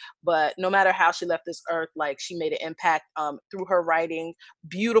suicide. But no matter how she left this earth, like, she made an impact through her writing.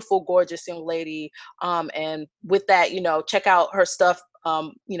 Beautiful, gorgeous young lady. And with that, you know, check out her stuff.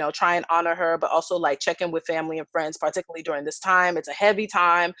 You know, try and honor her, but also like check in with family and friends, particularly during this time. It's a heavy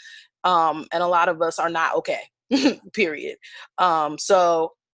time, and a lot of us are not okay. Period.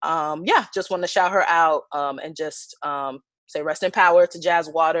 Just want to shout her out, and just say rest in power to Jazz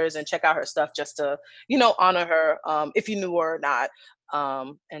Waters, and check out her stuff just to, you know, honor her, if you knew her or not.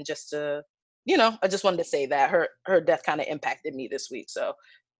 And just to, you know, I just wanted to say that her death kind of impacted me this week. So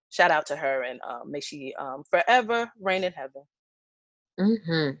shout out to her, and may she forever reign in heaven.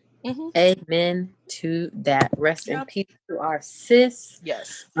 Amen to that. Rest in peace to our sis.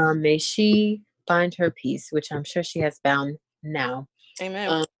 Yes. May she find her peace, which I'm sure she has found now.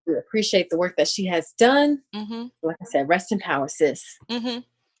 Amen. We appreciate the work that she has done. Mm-hmm. Like I said, rest in power, sis. Mm-hmm.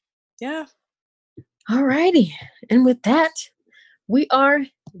 Yeah. All righty. And with that, we are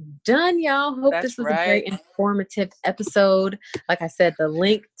done, y'all. Hope That's this was right. a very informative episode. Like I said, the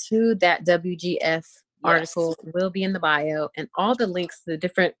link to that WGF article will be in the bio, and all the links, the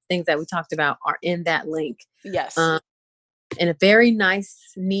different things that we talked about, are in that link. Yes. In a very nice,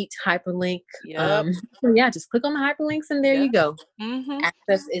 neat hyperlink. Yep. So yeah, just click on the hyperlinks and there you go. Mm-hmm.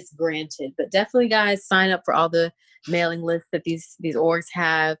 Access is granted. But definitely, guys, sign up for all the mailing lists that these orgs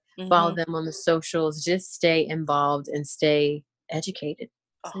have. Mm-hmm. Follow them on the socials. Just stay involved and stay educated.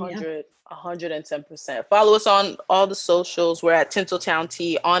 110%. Follow us on all the socials. We're at Tinseltown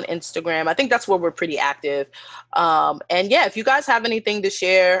Tea on Instagram. I think that's where we're pretty active. And yeah, if you guys have anything to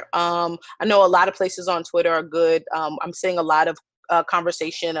share, I know a lot of places on Twitter are good. I'm seeing a lot of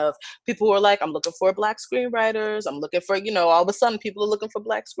conversation of people who are like, I'm looking for Black screenwriters. I'm looking for, all of a sudden people are looking for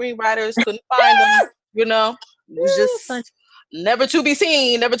Black screenwriters, couldn't find them, It's just never to be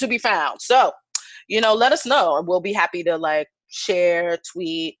seen, never to be found. So, let us know, and we'll be happy to share,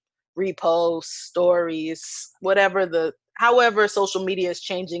 tweet, repost, stories, however social media is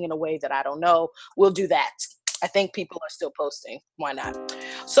changing in a way that I don't know, we'll do that. I think people are still posting. Why not?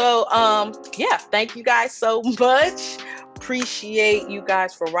 So, yeah, thank you guys so much. Appreciate you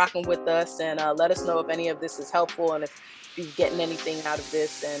guys for rocking with us, and let us know if any of this is helpful and if you're getting anything out of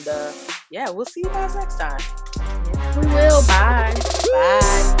this. And yeah, we'll see you guys next time. Yes, we will. Bye.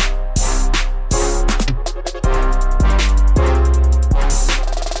 Bye.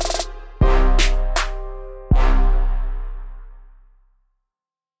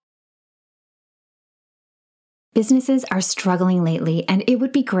 Businesses are struggling lately, and it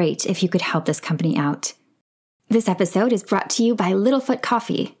would be great if you could help this company out. This episode is brought to you by Littlefoot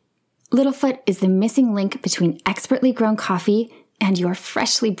Coffee. Littlefoot is the missing link between expertly grown coffee and your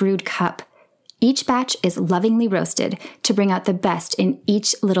freshly brewed cup. Each batch is lovingly roasted to bring out the best in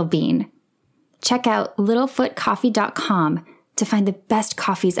each little bean. Check out littlefootcoffee.com to find the best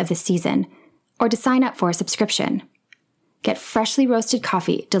coffees of the season, or to sign up for a subscription. Get freshly roasted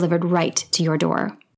coffee delivered right to your door.